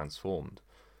completely transformed.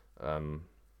 But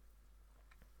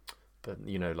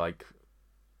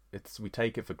we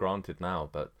take it for granted now,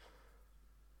 but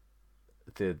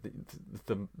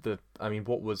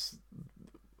what was,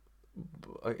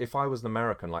 if I was an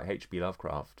American like H.P.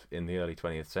 Lovecraft in the early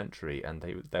 20th century, and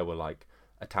they were like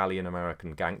Italian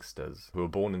American gangsters who were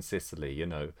born in Sicily,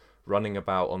 running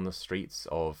about on the streets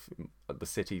of the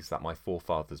cities that my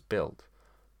forefathers built,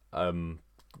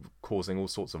 causing all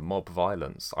sorts of mob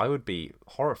violence, I would be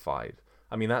horrified.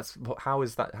 I mean, how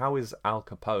is Al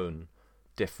Capone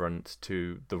different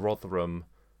to the Rotherham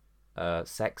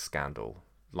sex scandal,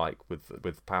 like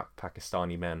with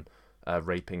Pakistani men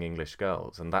raping English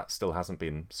girls, and that still hasn't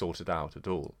been sorted out at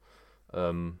all.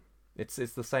 It's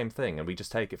the same thing, and we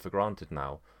just take it for granted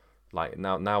now. Like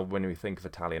now when we think of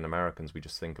Italian Americans, we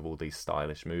just think of all these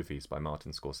stylish movies by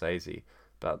Martin Scorsese.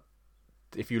 But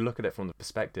if you look at it from the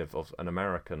perspective of an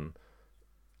American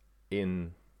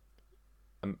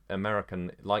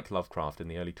like Lovecraft in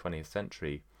the early 20th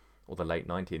century or the late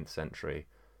 19th century,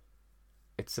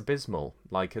 it's abysmal.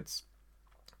 Like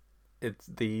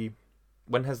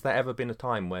when has there ever been a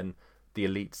time when the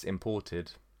elites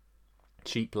imported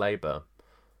cheap labor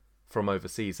from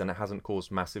overseas and it hasn't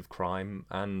caused massive crime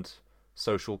and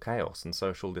social chaos and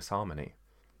social disharmony?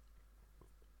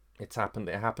 It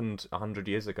happened 100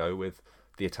 years ago with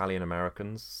the Italian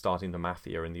Americans starting the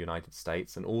Mafia in the United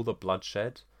States and all the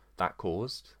bloodshed that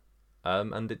caused,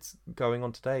 and it's going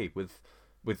on today with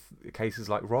cases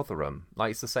like Rotherham.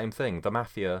 Like, it's the same thing. The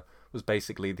Mafia was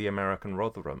basically the American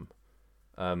Rotherham,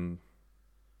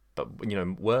 but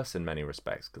worse in many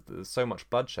respects, because there's so much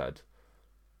bloodshed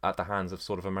at the hands of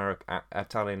sort of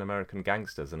Italian American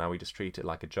gangsters, and now we just treat it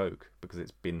like a joke because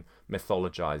it's been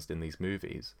mythologized in these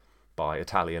movies by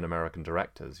Italian American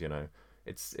directors.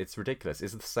 It's ridiculous.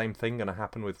 Is the same thing going to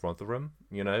happen with Rotherham?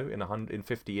 In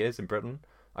 50 years in Britain,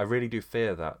 I really do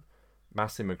fear that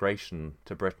mass immigration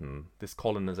to Britain, this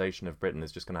colonization of Britain,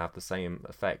 is just going to have the same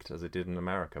effect as it did in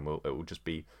America. We'll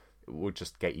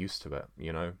just get used to it,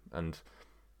 and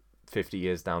 50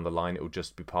 years down the line, it will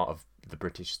just be part of the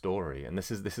British story. And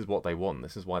this is what they want.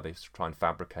 This is why they try and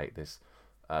fabricate this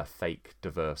fake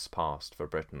diverse past for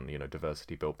Britain.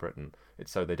 Diversity built Britain.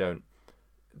 It's so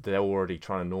they're already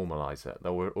trying to normalize it.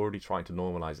 They're already trying to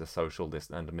normalize the social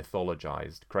and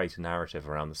mythologized, create a narrative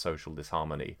around the social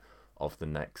disharmony of the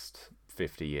next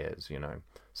 50 years.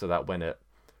 So that when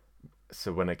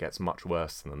it gets much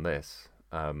worse than this,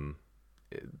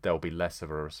 there'll be less of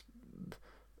a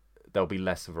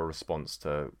response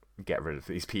to get rid of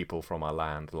these people from our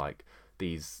land, like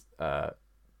these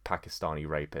Pakistani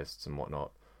rapists and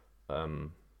whatnot.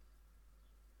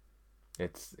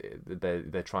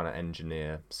 They're trying to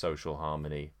engineer social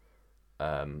harmony.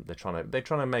 They're trying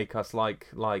to make us like,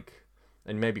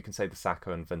 and maybe you can say the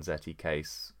Sacco and Vanzetti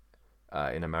case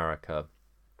in America.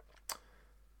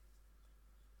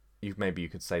 Maybe you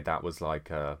could say that was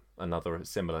like another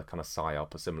similar kind of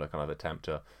psyop, a similar kind of attempt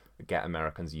to get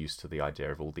Americans used to the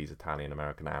idea of all these Italian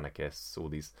American anarchists, all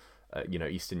these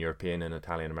Eastern European and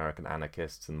Italian American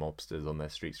anarchists and mobsters on their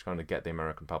streets, trying to get the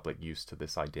American public used to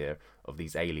this idea of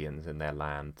these aliens in their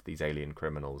land, these alien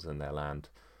criminals in their land,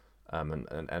 and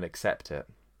accept it.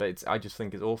 But I just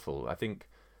think it's awful. I think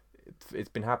it's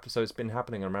been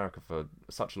happening in America for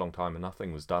such a long time and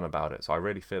nothing was done about it. So I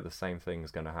really fear the same thing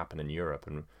is going to happen in Europe,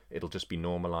 and it'll just be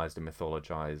normalized and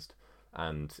mythologized,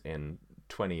 and in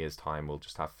 20 years time we'll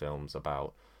just have films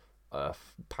about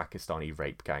Pakistani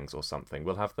rape gangs or something.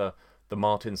 We'll have the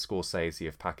Martin Scorsese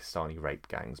of Pakistani rape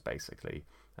gangs, basically.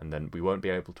 And then we won't be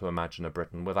able to imagine a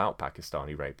Britain without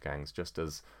Pakistani rape gangs, just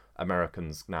as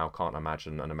Americans now can't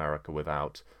imagine an America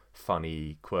without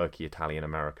funny, quirky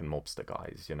Italian-American mobster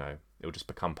guys, you know. It'll just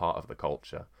become part of the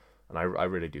culture. And I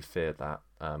really do fear that,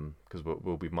 because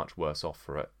we'll be much worse off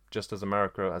for it. Just as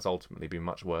America has ultimately been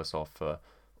much worse off for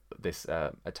this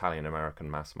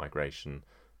Italian-American mass migration,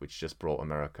 which just brought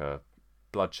America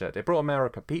bloodshed. It brought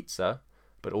America pizza,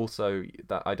 but also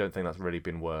that I don't think that's really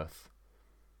been worth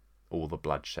all the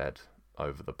bloodshed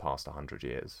over the past 100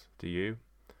 years. Do you?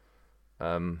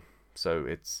 So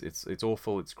it's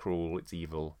awful, it's cruel, it's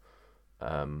evil,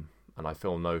 and I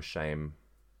feel no shame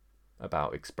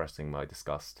about expressing my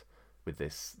disgust with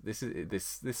this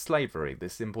slavery,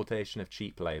 this importation of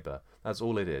cheap labour. That's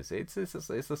all it is. It's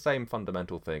the same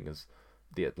fundamental thing as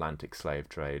the Atlantic slave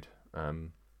trade.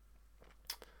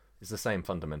 It's the same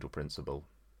fundamental principle.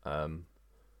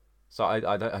 So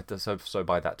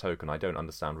by that token, I don't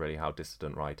understand really how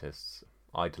dissident rightists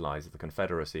idolise the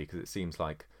Confederacy, because it seems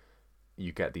like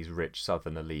you get these rich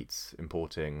Southern elites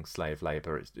importing slave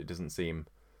labour. It doesn't seem.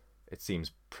 It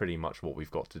seems pretty much what we've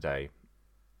got today.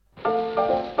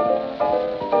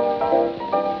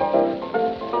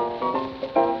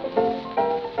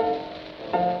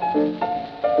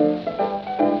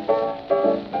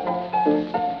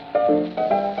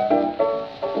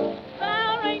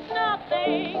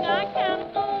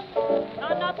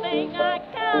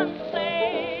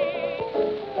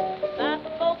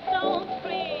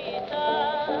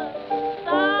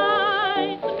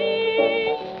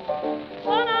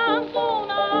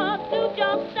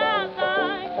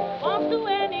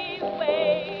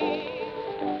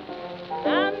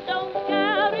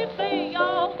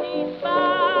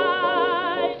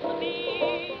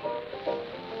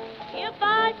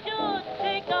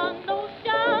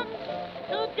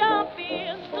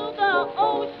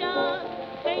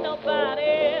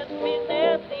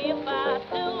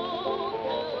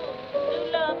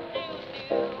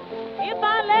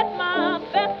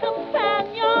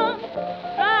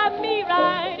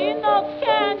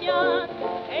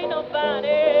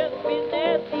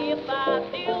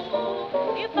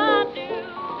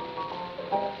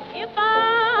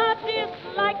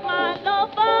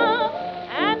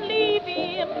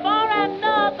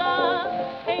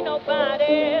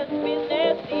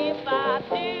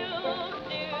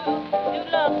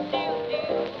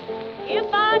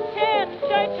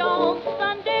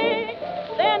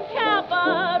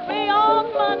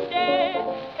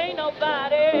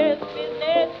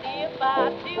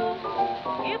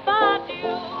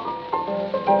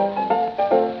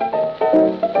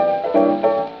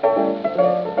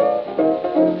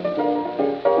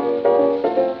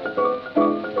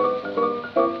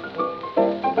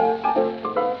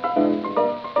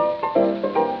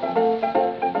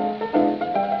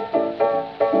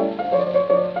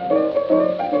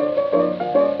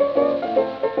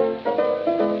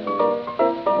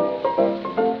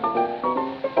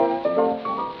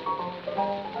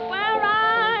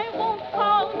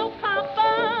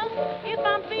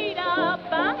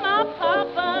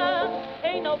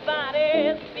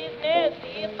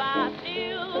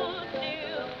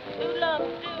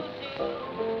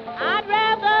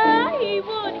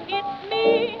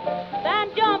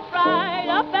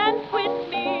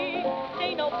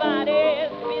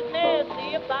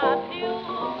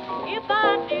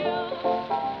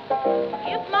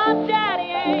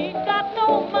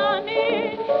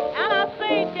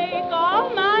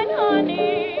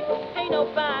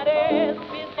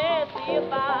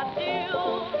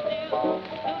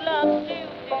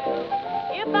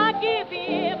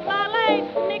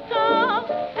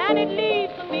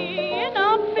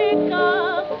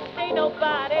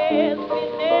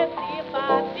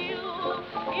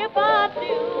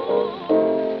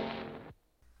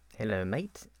 Hello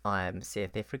mate, I'm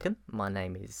South African. My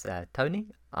name is Tony.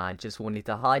 I just wanted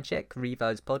to hijack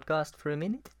Revo's podcast for a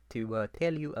minute to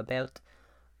tell you about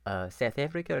South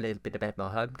Africa, a little bit about my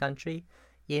home country,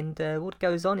 and what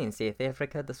goes on in South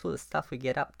Africa, the sort of stuff we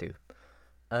get up to.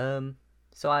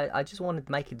 So I just wanted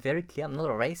to make it very clear, I'm not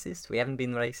a racist. We haven't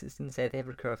been racist in South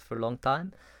Africa for a long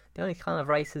time. The only kind of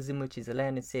racism which is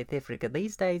allowed in South Africa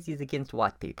these days is against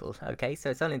white people, okay? So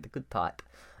it's only the good type.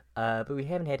 But we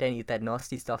haven't had any of that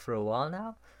nasty stuff for a while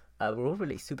now. We're all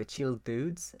really super chill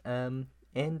dudes, and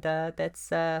that's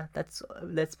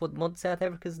what South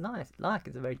Africa's nice like.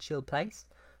 It's a very chill place.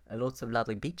 Lots of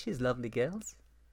lovely beaches, lovely girls,